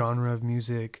 The genre of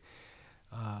music.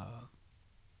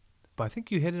 But I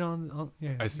think you hit it on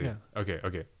yeah. I see. Yeah.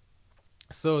 Okay.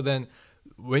 So then,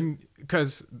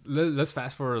 because let's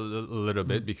fast forward a little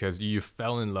bit, because you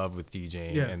fell in love with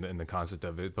DJing and the concept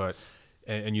of it, but.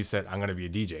 And you said, I'm going to be a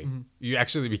DJ. You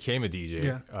actually became a DJ.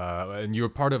 Yeah. And you were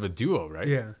part of a duo, right?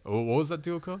 Yeah. What was that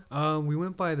duo called? We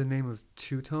went by the name of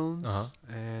Two Tones.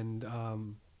 And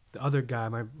the other guy,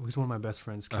 who's one of my best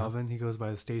friends, Kelvin, he goes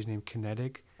by the stage name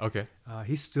Kinetic. Okay.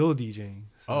 He's still DJing.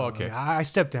 So, okay. I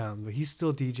stepped down, but he's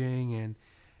still DJing. And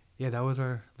yeah, that was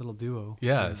our little duo.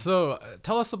 Yeah. So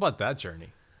tell us about that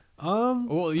journey.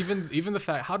 Well, even the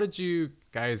fact, how did you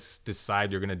guys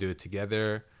decide you're going to do it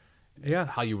together? Yeah.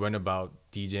 How you went about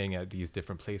DJing at these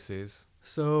different places?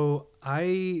 So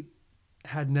I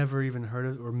had never even heard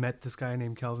of or met this guy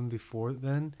named Kelvin before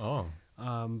then.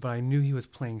 But I knew he was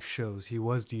playing shows. He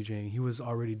was DJing. He was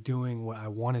already doing what I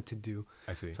wanted to do.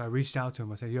 I see. So I reached out to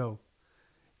him. I said, yo,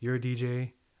 you're a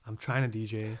DJ. I'm trying to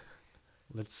DJ.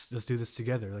 Let's do this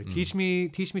together. Like, teach me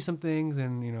some things.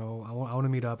 And, I want to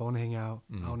meet up. I want to hang out.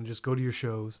 I want to just go to your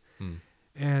shows.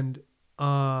 And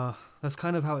that's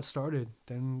kind of how it started.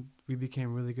 Then we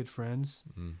became really good friends.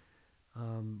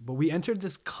 But we entered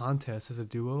this contest as a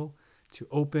duo to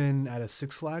open at a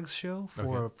Six Flags show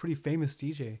for a pretty famous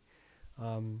DJ,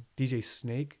 DJ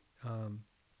Snake.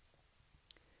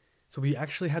 So we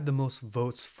actually had the most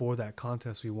votes for that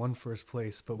contest. We won first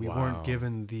place, but we weren't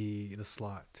given the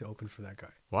slot to open for that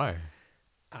guy. Why?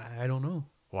 I don't know.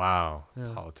 Wow.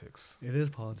 Yeah. Politics. It is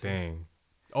politics. Dang.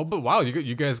 Oh, but wow,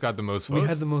 you guys got the most votes? We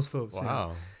had the most votes. Wow.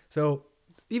 Yeah. So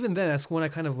even then, that's when I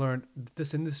kind of learned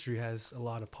this industry has a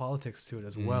lot of politics to it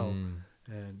as well.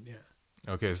 And yeah.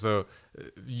 Okay, so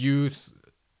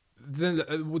then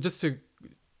well, just to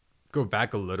go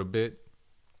back a little bit,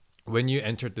 when you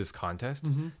entered this contest,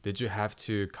 did you have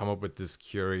to come up with this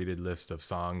curated list of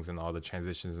songs and all the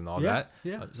transitions and all Yeah, that?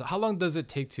 yeah. So how long does it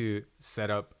take to set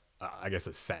up, I guess,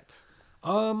 a set?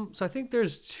 So I think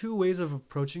there's two ways of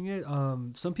approaching it.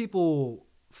 Some people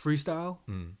freestyle.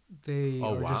 They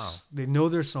Oh, are wow. just they know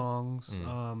their songs.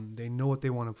 Mm. They know what they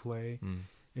want to play. Mm.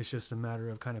 It's just a matter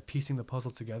of kind of piecing the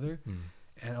puzzle together. Mm.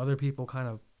 And other people kind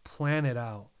of plan it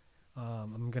out.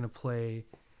 I'm gonna play,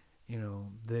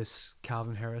 this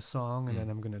Calvin Harris song, and then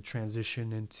I'm gonna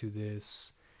transition into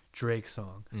this Drake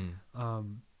song.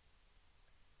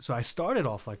 So I started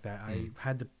off like that. I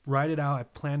had to write it out. I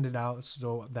planned it out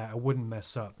so that I wouldn't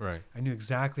mess up. Right. I knew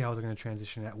exactly how I was going to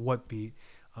transition, at what beat,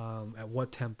 at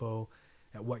what tempo,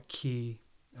 at what key.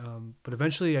 But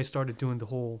eventually I started doing the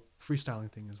whole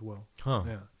freestyling thing as well. Huh.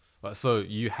 Yeah. So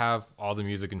you have all the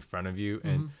music in front of you,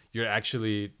 and you're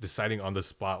actually deciding on the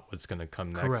spot what's gonna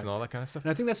come next Correct. and all that kind of stuff. And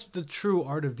I think that's the true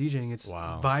art of DJing. It's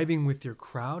vibing with your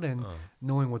crowd and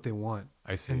knowing what they want.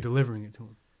 I see. And delivering it to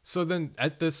them. So then,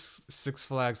 at this Six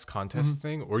Flags contest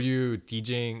thing, were you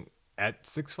DJing at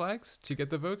Six Flags to get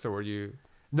the votes, or were you?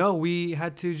 No, we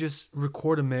had to just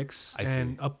record a mix I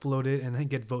and see. upload it and then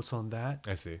get votes on that.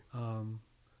 I see.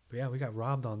 But yeah, we got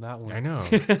robbed on that one. I know.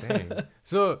 Dang.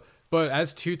 So, but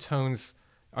as Two Tones,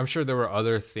 I'm sure there were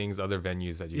other things, other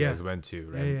venues that you guys went to,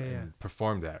 right? Yeah. And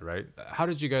performed at, right? How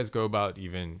did you guys go about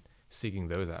even seeking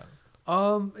those out?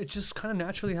 It just kind of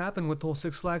naturally happened with the whole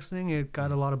Six Flags thing. It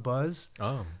got a lot of buzz.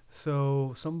 Oh.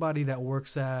 So somebody that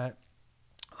works at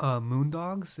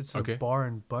Moondogs, it's a Okay. bar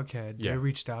in Buckhead. Yeah. They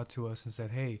reached out to us and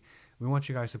said, "Hey, we want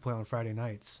you guys to play on Friday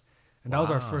nights." And that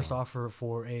was our first Wow. offer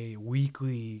for a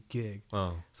weekly gig.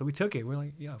 Oh. So we took it. We're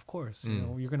like, "Yeah, of course.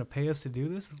 You're gonna pay us to do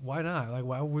this. Why not? Like,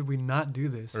 why would we not do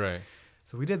this?" Right.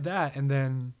 So we did that, and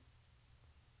then,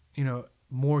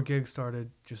 more gigs started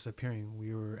just appearing.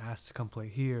 We were asked to come play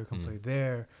here, come play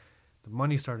there. The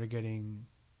money started getting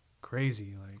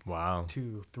crazy, like Wow.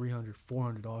 $200, $300,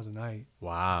 $400 a night.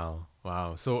 Wow.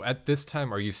 Wow. So at this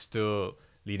time, are you still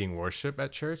leading worship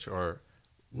at church, or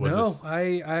was No, this?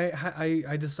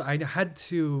 I decided I had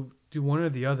to do one or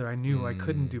the other. I knew I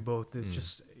couldn't do both. It's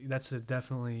just that's a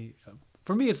definitely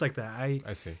for me. It's like that.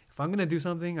 I see. If I'm gonna do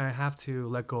something, I have to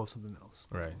let go of something else.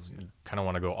 Right. So you kind of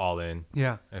want to go all in.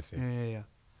 Yeah. I see. Yeah.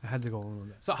 I had to go on with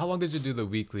that. So how long did you do the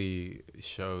weekly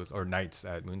shows or nights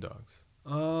at Moondogs?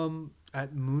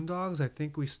 At Moondogs, I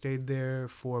think we stayed there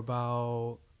for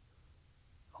about,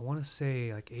 I want to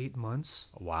say like 8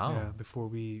 months. Wow. Yeah, before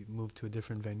we moved to a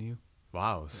different venue.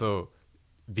 Wow. So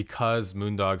because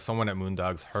Moondogs, someone at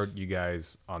Moondogs heard you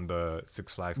guys on the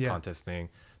Six Flags Yeah. contest thing,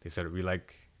 they said, we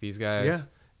like these guys. Yeah.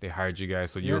 They hired you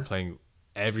guys. So you were Yeah. playing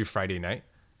every Friday night?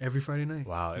 Every Friday night.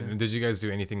 Wow. Yeah. And did you guys do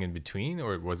anything in between,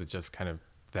 or was it just kind of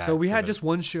that? So we for had the- just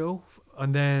one show,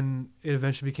 and then it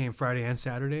eventually became Friday and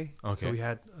Saturday. Okay. So we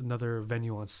had another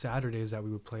venue on Saturdays that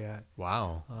we would play at.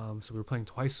 Wow. So we were playing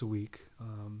twice a week.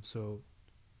 So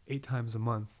 8 times a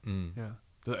month. Mm. Yeah.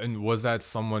 And was that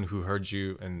someone who heard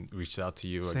you and reached out to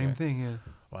you? Same again? thing. Yeah.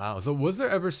 Wow. So was there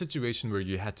ever a situation where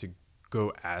you had to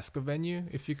go ask a venue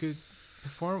if you could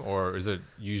perform, or is it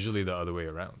usually the other way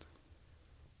around?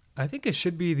 I think it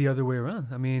should be the other way around.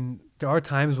 I mean, there are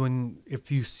times when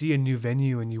if you see a new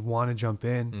venue and you want to jump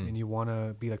in and you want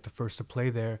to be like the first to play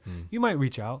there, you might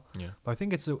reach out. Yeah. But I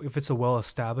think if it's a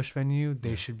well-established venue,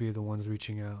 they should be the ones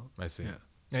reaching out. I see.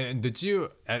 Yeah. And did you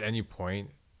at any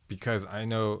point, because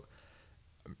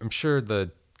I'm sure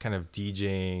the kind of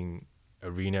DJing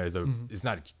arena is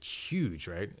not huge,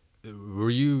 right? Were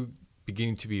you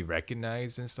beginning to be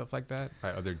recognized and stuff like that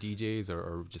by other DJs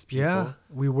or just people? Yeah,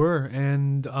 we were,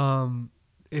 and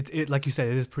it like you said,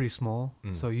 it is pretty small,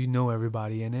 so you know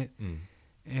everybody in it,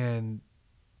 and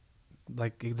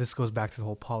like this goes back to the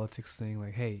whole politics thing.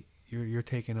 Like, hey, you're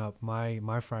taking up my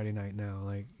Friday night now.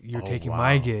 Like, you're taking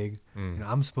my gig, and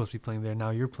I'm supposed to be playing there.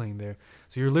 Now you're playing there,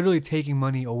 so you're literally taking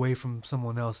money away from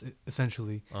someone else,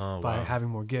 essentially, by having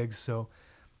more gigs. So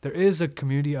there is a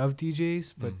community of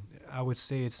DJs, but I would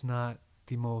say it's not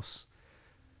the most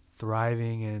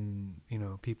thriving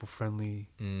and people friendly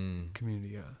community.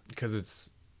 Yeah, because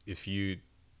it's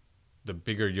the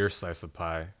bigger your slice of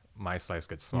pie, my slice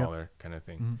gets smaller, kind of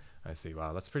thing. I see.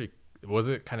 Wow, that's pretty. Was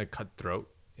it kind of cutthroat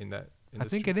in that industry? I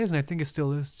think it is, and I think it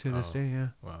still is to this day. Yeah.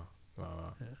 Wow.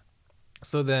 Yeah.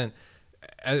 So then,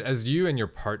 as you and your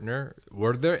partner,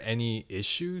 were there any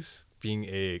issues being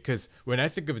because when I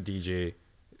think of a DJ,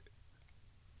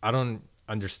 I don't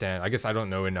understand. I guess I don't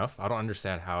know enough. I don't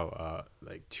understand how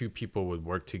like two people would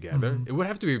work together. It would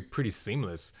have to be pretty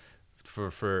seamless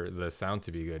for the sound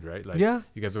to be good, right? Like Yeah.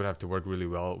 you guys would have to work really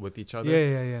well with each other.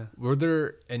 Yeah. Were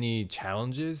there any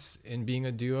challenges in being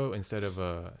a duo instead of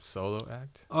a solo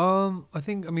act? I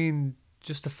mean,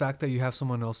 just the fact that you have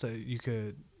someone else that you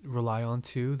could rely on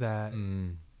too, that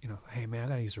you know, hey man, I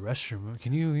gotta use the restroom.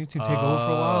 Can you take over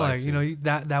for a while? I Like, you know, see.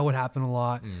 that would happen a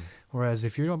lot. Whereas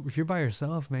if you're by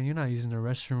yourself, man, you're not using the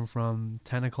restroom from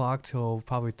 10 o'clock till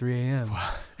probably 3 a.m.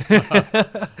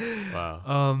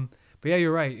 Wow. But yeah,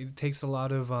 you're right. It takes a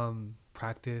lot of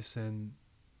practice, and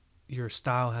your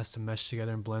style has to mesh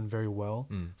together and blend very well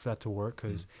for that to work.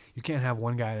 Because you can't have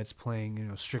one guy that's playing, you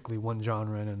know, strictly one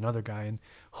genre and another guy and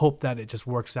hope that it just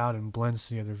works out and blends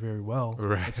together very well.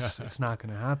 Right. It's not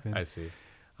going to happen. I see.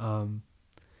 But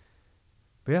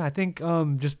yeah, I think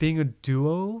just being a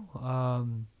duo,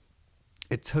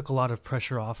 it took a lot of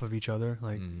pressure off of each other.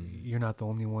 Like you're not the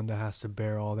only one that has to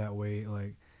bear all that weight.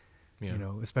 Like, you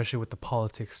know, especially with the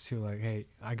politics too. Like, hey,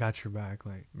 I got your back.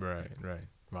 Like, right.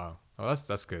 Wow. Oh,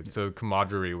 that's good. So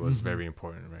camaraderie was very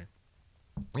important, right?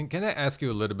 And can I ask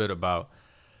you a little bit about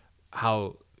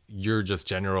how your just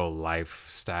general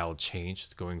lifestyle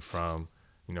changed, going from,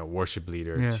 you know, worship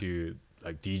leader to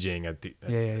like DJing at the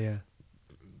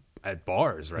at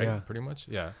bars, right? Yeah. Pretty much.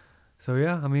 Yeah. So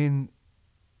yeah, I mean,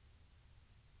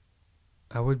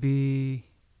 I would be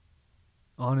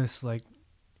honest, like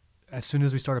as soon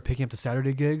as we started picking up the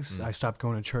Saturday gigs, I stopped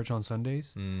going to church on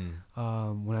Sundays.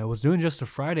 When I was doing just the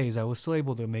Fridays, I was still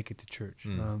able to make it to church.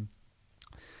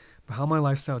 But how my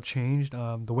lifestyle changed,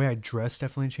 the way I dress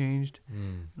definitely changed.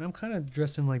 And I'm kind of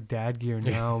dressed in like dad gear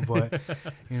now, but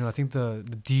you know, I think the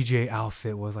DJ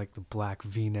outfit was like the black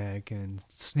V-neck and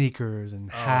sneakers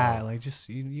and hat, like just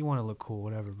you want to look cool,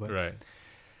 whatever. But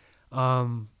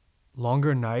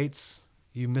longer nights,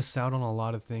 you miss out on a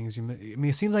lot of things. I mean,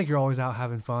 it seems like you're always out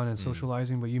having fun and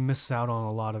socializing, but you miss out on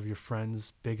a lot of your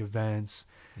friends' big events.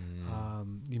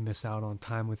 You miss out on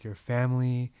time with your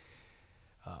family.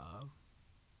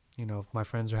 You know, if my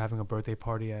friends are having a birthday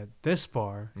party at this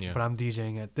bar, but I'm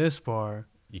DJing at this bar,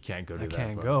 you can't go to that I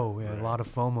can't bar. go. Yeah, a lot of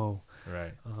FOMO.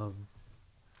 Right.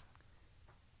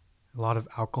 A lot of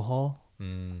alcohol.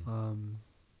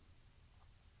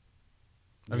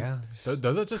 Yeah.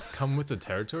 Does it just come with the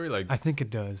territory? Like, I think it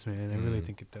does, man. I really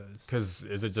think it does. Because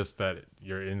is it just that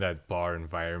you're in that bar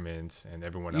environment and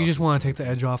everyone else? You just want to take the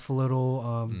edge off a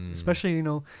little, especially, you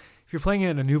know, if you're playing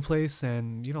at a new place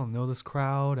and you don't know this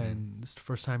crowd and it's the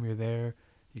first time you're there,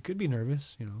 you could be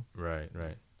nervous, you know. Right.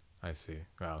 I see.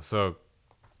 Wow. So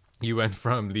you went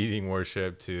from leading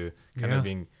worship to kind of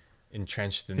being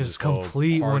entrenched in this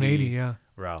complete whole 180, yeah.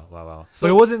 Wow. So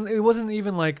but it wasn't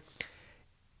even like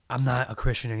I'm not a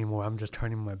Christian anymore. I'm just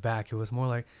turning my back. It was more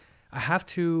like I have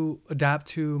to adapt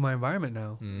to my environment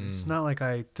now. It's not like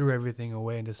I threw everything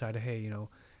away and decided, hey, you know,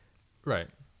 right.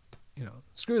 You know,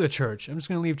 screw the church. I'm just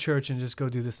going to leave church and just go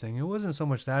do this thing. It wasn't so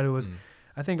much that. It was,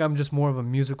 I think I'm just more of a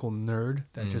musical nerd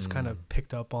that just kind of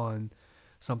picked up on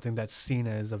something that's seen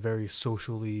as a very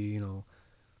socially, you know,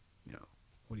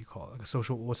 what do you call it?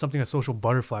 Like something a social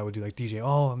butterfly would do, like DJ.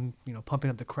 Oh, I'm, you know, pumping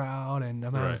up the crowd and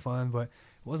I'm having fun. But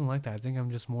it wasn't like that. I think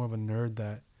I'm just more of a nerd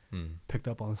that picked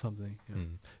up on something. Yeah.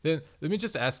 Then let me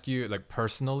just ask you, like,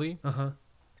 personally,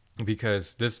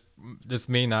 because this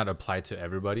may not apply to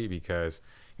everybody, because,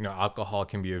 you know, alcohol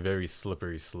can be a very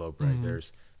slippery slope, right?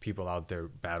 There's people out there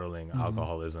battling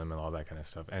alcoholism and all that kind of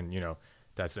stuff. And, you know,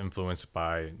 that's influenced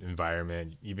by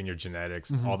environment, even your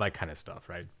genetics, all that kind of stuff,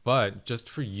 right? But just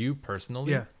for you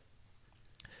personally,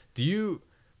 do you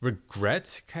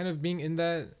regret kind of being in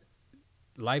that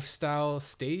lifestyle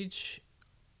stage?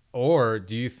 Or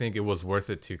do you think it was worth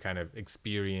it to kind of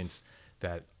experience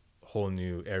that whole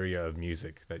new area of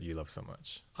music that you love so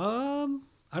much?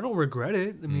 I don't regret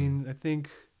it. I mean, I think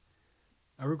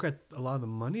I regret a lot of the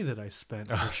money that I spent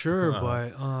for sure,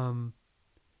 but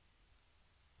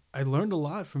I learned a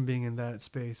lot from being in that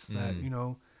space. That, you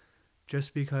know,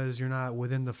 just because you're not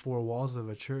within the four walls of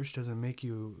a church doesn't make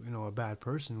you, you know, a bad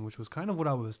person, which was kind of what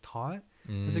I was taught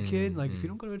as a kid. Like, if you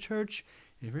don't go to church,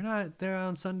 if you're not there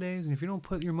on Sundays, and if you don't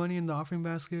put your money in the offering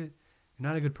basket, you're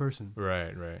not a good person.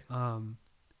 Right.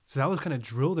 So that was kind of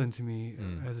drilled into me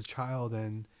as a child.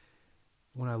 And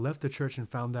when I left the church and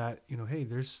found that, you know, hey,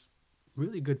 there's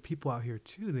really good people out here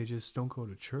too. They just don't go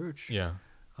to church. Yeah.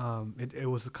 It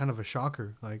was kind of a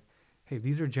shocker. Like, hey,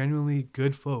 these are genuinely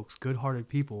good folks, good-hearted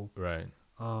people. Right.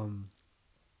 You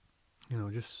know,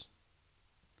 just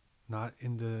not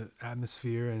in the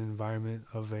atmosphere and environment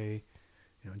of a,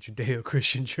 you know,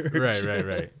 Judeo-Christian church.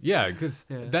 Right. Yeah, because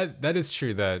that is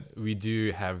true, that we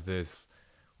do have this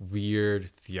weird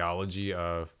theology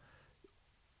of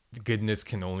goodness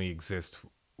can only exist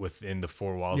within the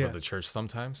four walls of the church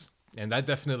sometimes. And that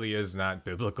definitely is not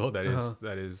biblical. Uh-huh.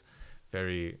 That is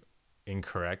very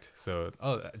incorrect. So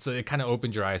so it kind of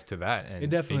opened your eyes to that It and being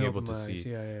definitely able opened to my eyes. see.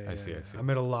 Yeah, yeah, I yeah, see, I yeah. see. I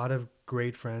met a lot of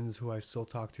great friends who I still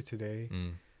talk to today.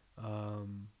 Mm,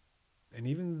 Um, and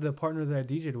even the partner that I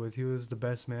DJ'd with, he was the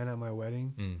best man at my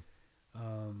wedding. mm,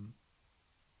 Um,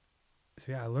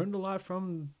 so yeah, I learned a lot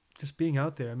from just being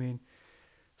out there. I mean,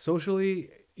 socially,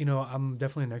 I'm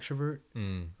definitely an extrovert.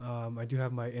 mm. I do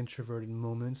have my introverted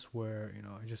moments where,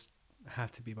 I just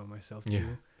have to be by myself Yeah.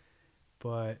 too.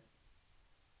 But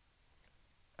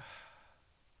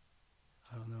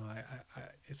I don't know.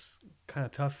 It's kind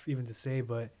of tough even to say,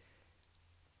 but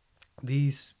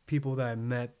these people that I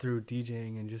met through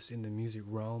DJing and just in the music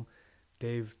realm,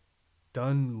 they've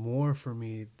done more for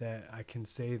me that I can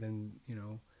say than,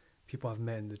 people I've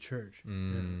met in the church.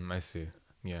 I see.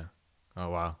 Yeah. Oh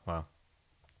wow, wow.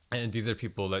 And these are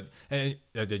people that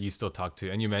you still talk to,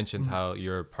 and you mentioned how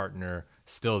your partner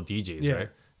still DJs, Yeah. right?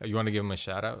 You want to give him a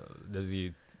shout out? Does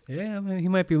he? Yeah, I mean, he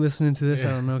might be listening to this. I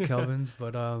don't know, Kelvin,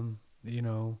 but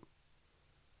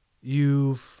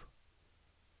you've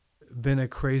been a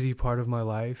crazy part of my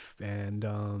life and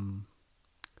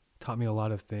taught me a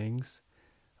lot of things.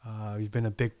 You've been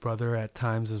a big brother at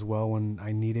times as well when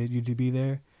I needed you to be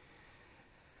there.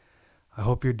 I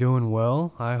hope you're doing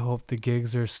well. I hope the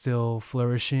gigs are still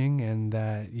flourishing and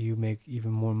that you make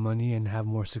even more money and have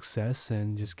more success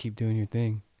and just keep doing your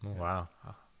thing. Oh, wow.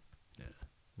 Oh, yeah,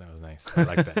 that was nice. I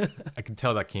like that. I can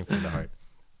tell that came from the heart.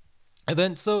 And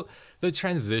then, so the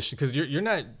transition, because you're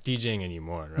not DJing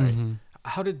anymore, right? Mm-hmm.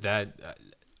 How did that?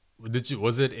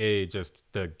 Was it just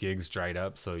the gigs dried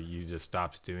up, so you just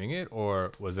stopped doing it,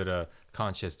 or was it a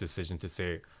conscious decision to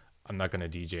say, I'm not gonna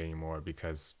DJ anymore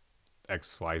because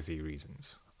XYZ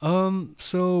reasons?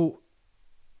 So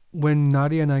when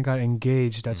Nadia and I got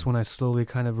engaged, that's when I slowly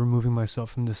kind of removing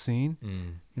myself from the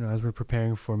scene. As we're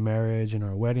preparing for marriage and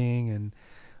our wedding and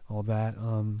all that,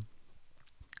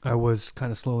 I was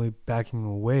kind of slowly backing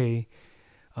away.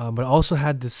 But I also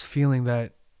had this feeling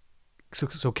that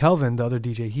so Kelvin, the other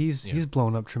DJ, he's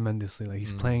blown up tremendously. Like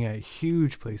he's playing at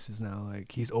huge places now.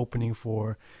 Like he's opening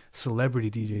for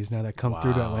celebrity DJs now that come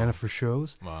through to Atlanta for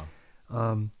shows. Wow.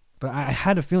 But I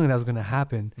had a feeling that was going to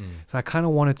happen. So I kind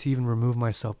of wanted to even remove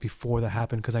myself before that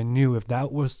happened because I knew if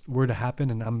that were to happen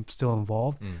and I'm still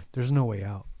involved, there's no way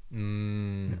out.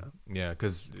 Yeah,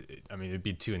 because I mean it'd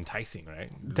be too enticing,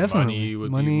 right? Definitely, Money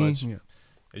would be much. Yeah.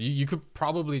 You could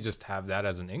probably just have that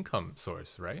as an income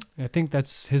source, right? I think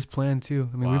that's his plan too.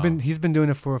 I mean, he's been doing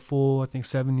it for a full, I think,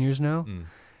 7 years now,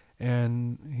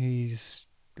 and he's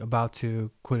about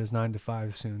to quit his 9 to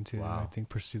 5 soon to, I think,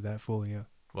 pursue that fully. Yeah.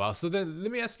 Wow. So then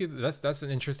let me ask you, that's an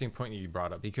interesting point that you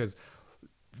brought up because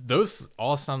those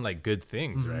all sound like good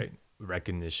things, right?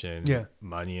 Recognition,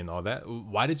 money, and all that.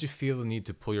 Why did you feel the need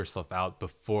to pull yourself out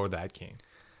before that came?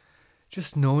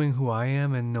 Just knowing who I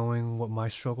am and knowing what my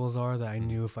struggles are, that I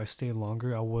knew if I stayed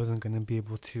longer, I wasn't going to be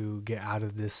able to get out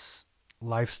of this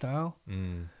lifestyle.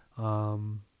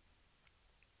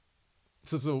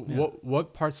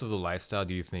 What parts of the lifestyle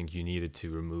do you think you needed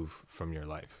to remove from your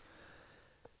life?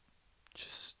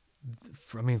 Just,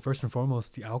 I mean, first and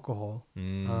foremost, the alcohol.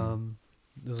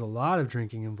 There's a lot of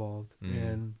drinking involved,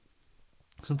 and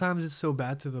sometimes it's so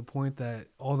bad to the point that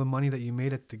all the money that you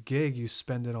made at the gig, you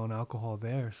spend it on alcohol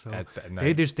there. So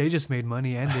they just made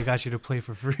money and they got you to play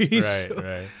for free. Right, so,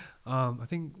 right. I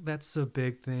think that's a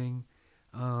big thing.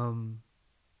 And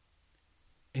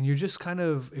you're just kind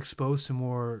of exposed to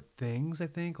more things, I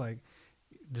think. Like,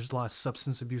 there's a lot of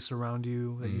substance abuse around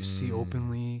you that you see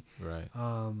openly. Right.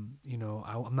 I'm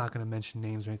not going to mention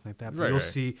names or anything like that, but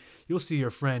Right, you'll see your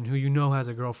friend who has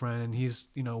a girlfriend and he's,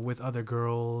 with other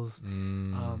girls.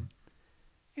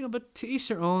 But to each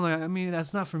their own. I mean,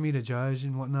 that's not for me to judge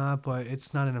and whatnot, but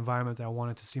it's not an environment that I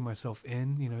wanted to see myself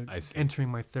in, entering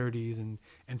my 30s and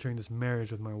entering this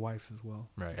marriage with my wife as well.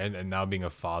 Right. And now being a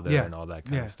father and all that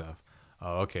kind of stuff.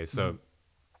 Oh, okay. So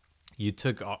you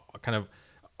took kind of,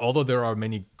 although there are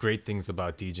many great things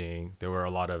about DJing, there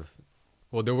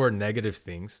were negative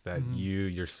things that you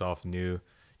yourself knew,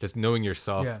 just knowing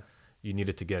yourself, you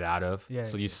needed to get out of.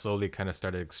 So you slowly kind of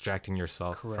started extracting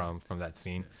yourself from that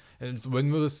scene. And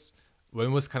when was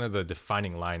kind of the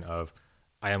defining line of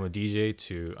I am a DJ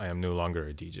to I am no longer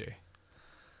a DJ?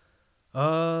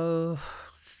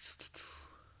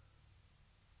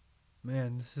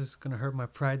 Man, this is gonna hurt my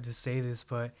pride to say this,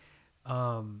 but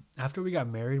after we got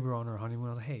married, we were on our honeymoon. I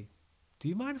was like, "Hey, do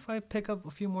you mind if I pick up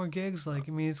a few more gigs? Like,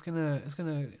 I mean, it's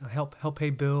gonna help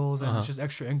pay bills, and it's just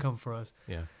extra income for us."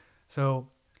 Yeah. So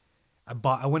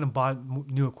I went and bought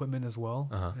new equipment as well,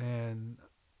 and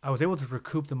I was able to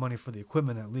recoup the money for the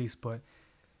equipment at least. But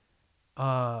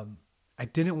I I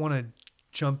didn't want to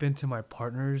jump into my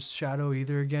partner's shadow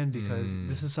either again, because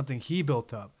this is something he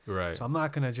built up. Right. So I'm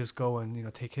not gonna just go and, you know,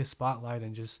 take his spotlight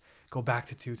and just go back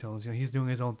to Two Tones. You know, he's doing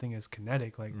his own thing as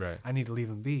Kinetic. Like, Right. I need to leave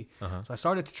him be. Uh-huh. So I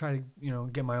started to try to, you know,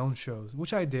 get my own shows,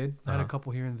 which I did. I had a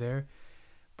couple here and there,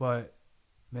 but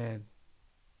man,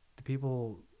 the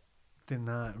people did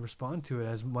not respond to it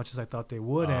as much as I thought they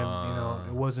would, and you know,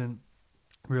 it wasn't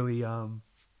really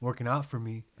working out for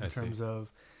me in terms of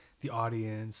the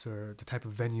audience or the type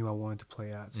of venue I wanted to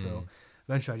play at. So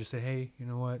eventually I just said, hey, you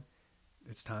know what?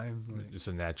 It's time. Like, it's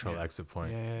a natural exit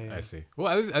point. Yeah. I see. Well,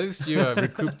 at least you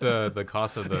recouped the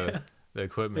cost of the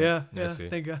equipment. Yeah. I see.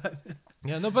 Thank God.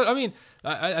 Yeah, no, but I mean,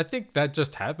 I think that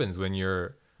just happens when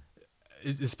you're,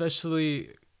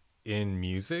 especially in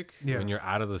music, when you're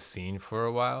out of the scene for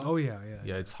a while. Oh yeah.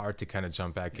 It's hard to kind of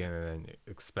jump back in and then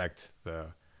expect the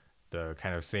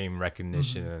kind of same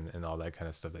recognition and all that kind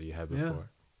of stuff that you had before. Yeah.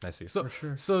 I see. So, for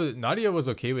sure. So Nadia was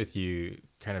okay with you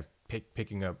kind of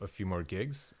picking up a few more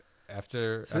gigs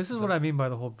after. So this is what I mean by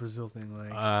the whole Brazil thing. Like,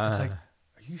 it's like,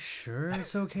 are you sure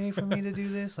it's okay for me to do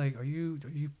this? Like, are you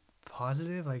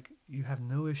positive? Like, you have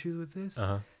no issues with this?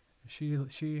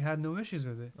 She had no issues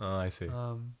with it. Oh, I see.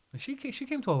 And she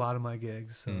came to a lot of my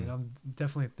gigs, so I'm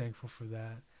definitely thankful for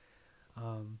that.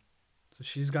 So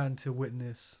she's gotten to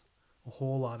witness a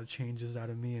whole lot of changes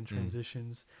out of me and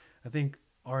transitions. I think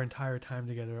our entire time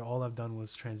together, all I've done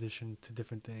was transition to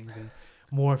different things and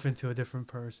morph into a different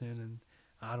person. And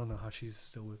I don't know how she's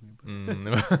still with me.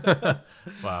 But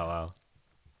Wow.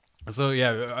 So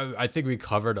yeah, I think we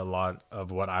covered a lot of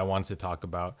what I wanted to talk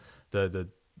about. The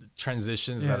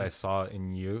transitions that I saw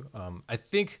in you. I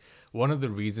think one of the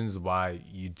reasons why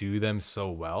you do them so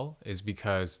well is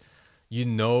because you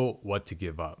know what to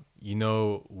give up. You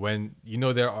know when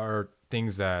there are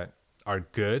things that are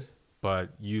good,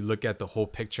 but you look at the whole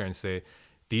picture and say,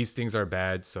 these things are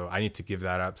bad, so I need to give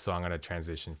that up, so I'm going to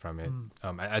transition from it.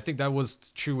 I think that was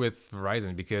true with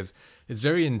Verizon, because it's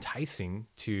very enticing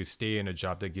to stay in a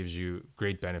job that gives you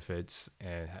great benefits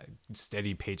and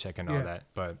steady paycheck and all that.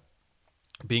 But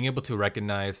being able to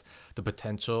recognize the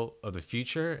potential of the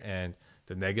future and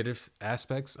the negative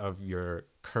aspects of your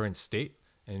current state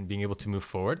and being able to move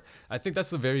forward, I think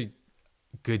that's a very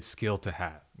good skill to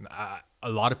have. A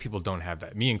lot of people don't have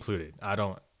that, me included.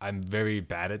 I'm very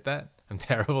bad at that. I'm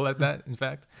terrible at that, in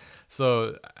fact.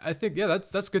 So I think,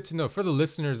 that's good to know. For the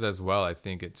listeners as well, I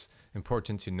think it's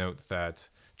important to note that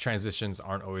transitions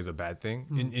aren't always a bad thing.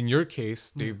 In your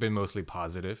case, they've been mostly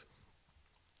positive.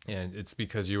 And it's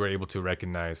because you were able to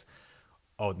recognize,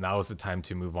 oh, now is the time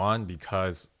to move on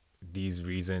because these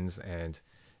reasons, and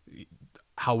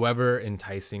however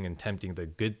enticing and tempting the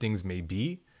good things may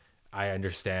be, I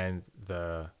understand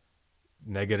the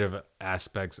negative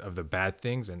aspects of the bad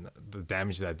things and the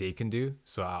damage that they can do,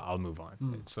 so I'll move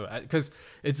on. So because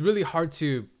it's really hard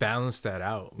to balance that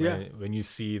out when you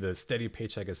see the steady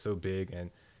paycheck is so big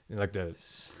and like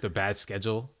the bad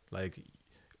schedule, like,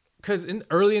 because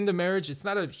early in the marriage it's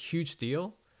not a huge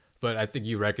deal, but I think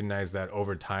you recognize that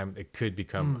over time it could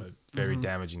become a very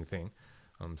damaging thing.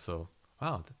 So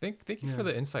wow, thank you for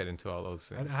the insight into all those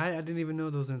things. I didn't even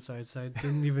know those insights. I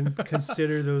didn't even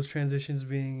consider those transitions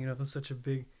being, such a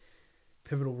big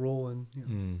pivotal role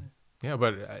in. Yeah,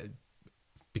 but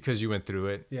because you went through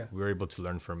it, we were able to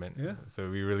learn from it. Yeah. So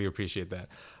we really appreciate that.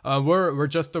 We're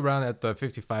just around at the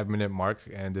 55-minute mark,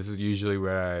 and this is usually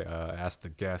where I ask the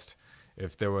guest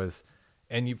if there was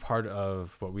any part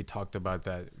of what we talked about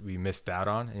that we missed out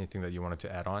on, anything that you wanted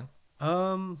to add on.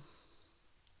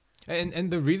 And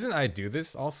the reason I do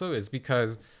this also is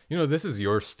because, this is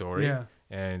your story. Yeah.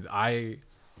 And I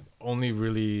only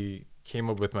really came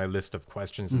up with my list of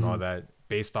questions and all that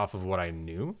based off of what I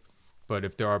knew. But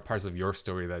if there are parts of your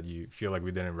story that you feel like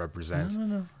we didn't represent,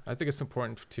 no. I think it's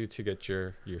important to get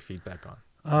your feedback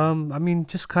on. I mean,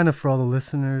 just kind of for all the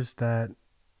listeners that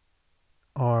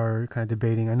are kind of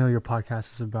debating, I know your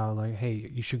podcast is about like, hey,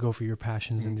 you should go for your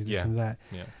passions and do this and that.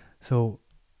 Yeah. So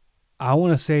I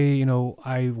want to say,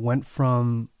 I went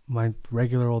from my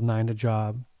regular old 9 to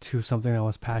job to something I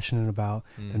was passionate about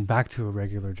and back to a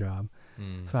regular job.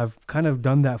 So I've kind of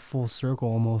done that full circle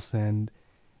almost. And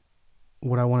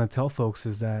what I want to tell folks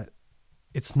is that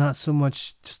it's not so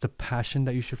much just a passion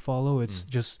that you should follow. It's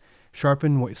just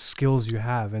sharpen what skills you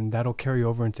have, and that'll carry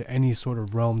over into any sort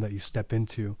of realm that you step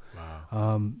into.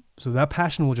 Wow. So that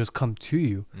passion will just come to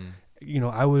you.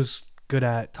 I was good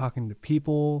at talking to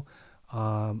people.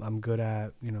 I'm good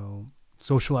at,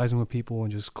 socializing with people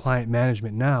and just client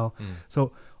management now.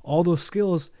 So all those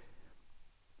skills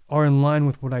are in line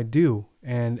with what I do,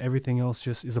 and everything else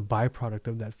just is a byproduct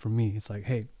of that for me. It's like,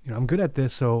 hey, I'm good at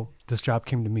this, so this job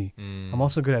came to me. I'm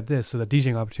also good at this, so the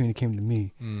DJing opportunity came to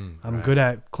me. I'm good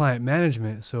at client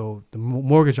management, so the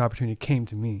mortgage opportunity came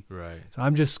to me. Right. So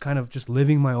I'm just kind of just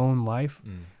living my own life,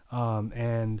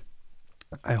 and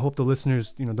I hope the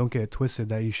listeners, don't get it twisted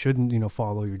that you shouldn't,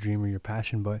 follow your dream or your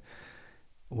passion, but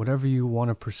whatever you want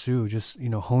to pursue, just,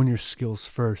 hone your skills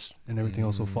first, and everything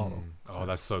else will follow. Oh,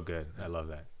 that's so good. I love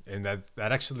that. And that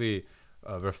actually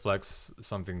reflects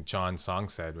something John Song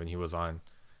said when he was on,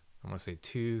 I want to say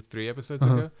 2-3 episodes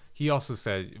ago. He also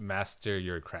said, master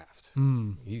your craft.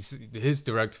 His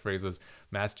direct phrase was,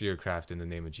 master your craft in the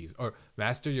name of Jesus, or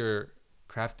master your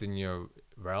craft in your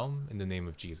realm in the name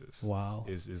of Jesus. Wow.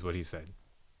 Is what he said.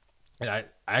 And I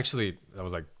actually, that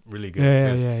was like really good.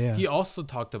 Yeah. He also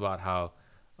talked about how,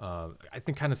 I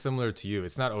think kind of similar to you,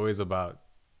 it's not always about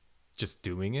just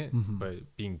doing it, but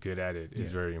being good at it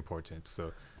is very important.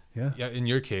 So yeah, in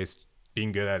your case,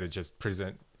 being good at it,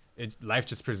 life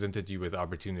just presented you with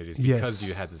opportunities because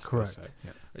you had the skill set.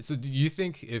 Yeah. So do you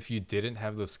think if you didn't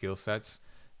have those skill sets,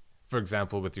 for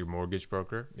example, with your mortgage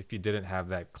broker, if you didn't have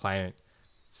that client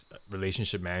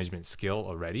relationship management skill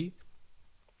already,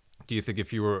 do you think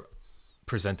if you were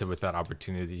presented with that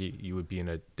opportunity, you would be in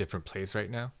a different place right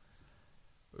now?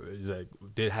 Like,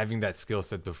 did having that skill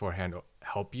set beforehand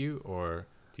help you, or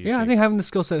do you I think having the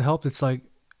skill set helped. It's like,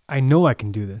 I know I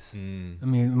can do this. I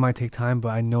mean, it might take time, but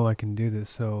I know I can do this,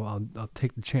 so I'll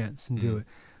take the chance and do it.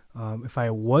 If I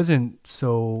wasn't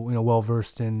so well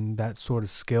versed in that sort of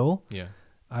skill,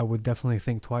 I would definitely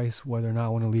think twice whether or not I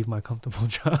want to leave my comfortable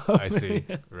job. I see.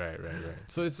 Right.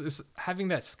 So it's having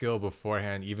that skill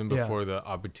beforehand, even before the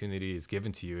opportunity is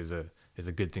given to you, is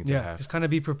a good thing to have. Just kind of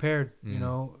be prepared,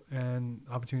 and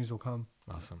opportunities will come.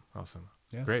 Awesome.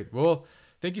 Yeah. Great. Well,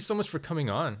 thank you so much for coming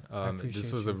on.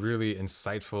 This was you. a really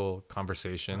insightful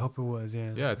conversation. I hope it was,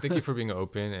 yeah. Yeah, thank you for being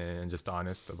open and just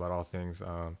honest about all things.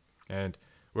 And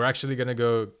we're actually gonna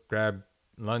go grab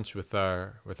lunch with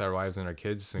our wives and our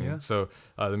kids soon. Yeah. So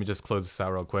let me just close this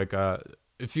out real quick.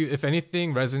 If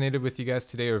anything resonated with you guys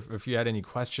today, or if you had any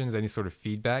questions, any sort of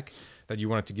feedback that you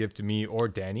wanted to give to me or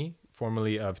Danny,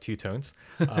 formerly of Two Tones,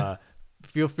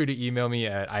 feel free to email me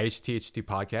at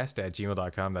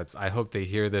ihthtpodcast@gmail.com. That's I hope they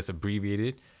hear this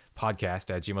abbreviated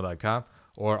podcast@gmail.com,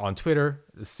 or on Twitter,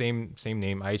 the same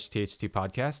name, ihtht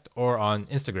podcast, or on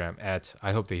Instagram at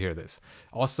I hope they hear this.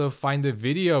 Also, find the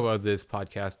video of this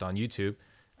podcast on YouTube.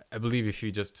 I believe if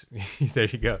you just there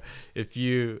you go. If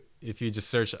you just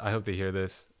search I hope they hear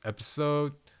this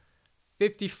episode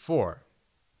 54.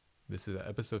 This is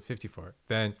episode 54.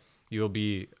 Then you'll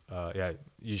be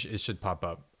it should pop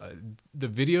up. The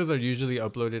videos are usually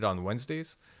uploaded on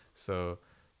Wednesdays, so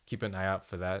keep an eye out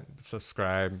for that.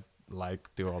 Subscribe, like,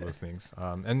 do all those things.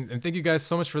 And thank you guys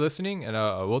so much for listening, and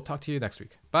we'll talk to you next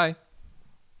week. Bye.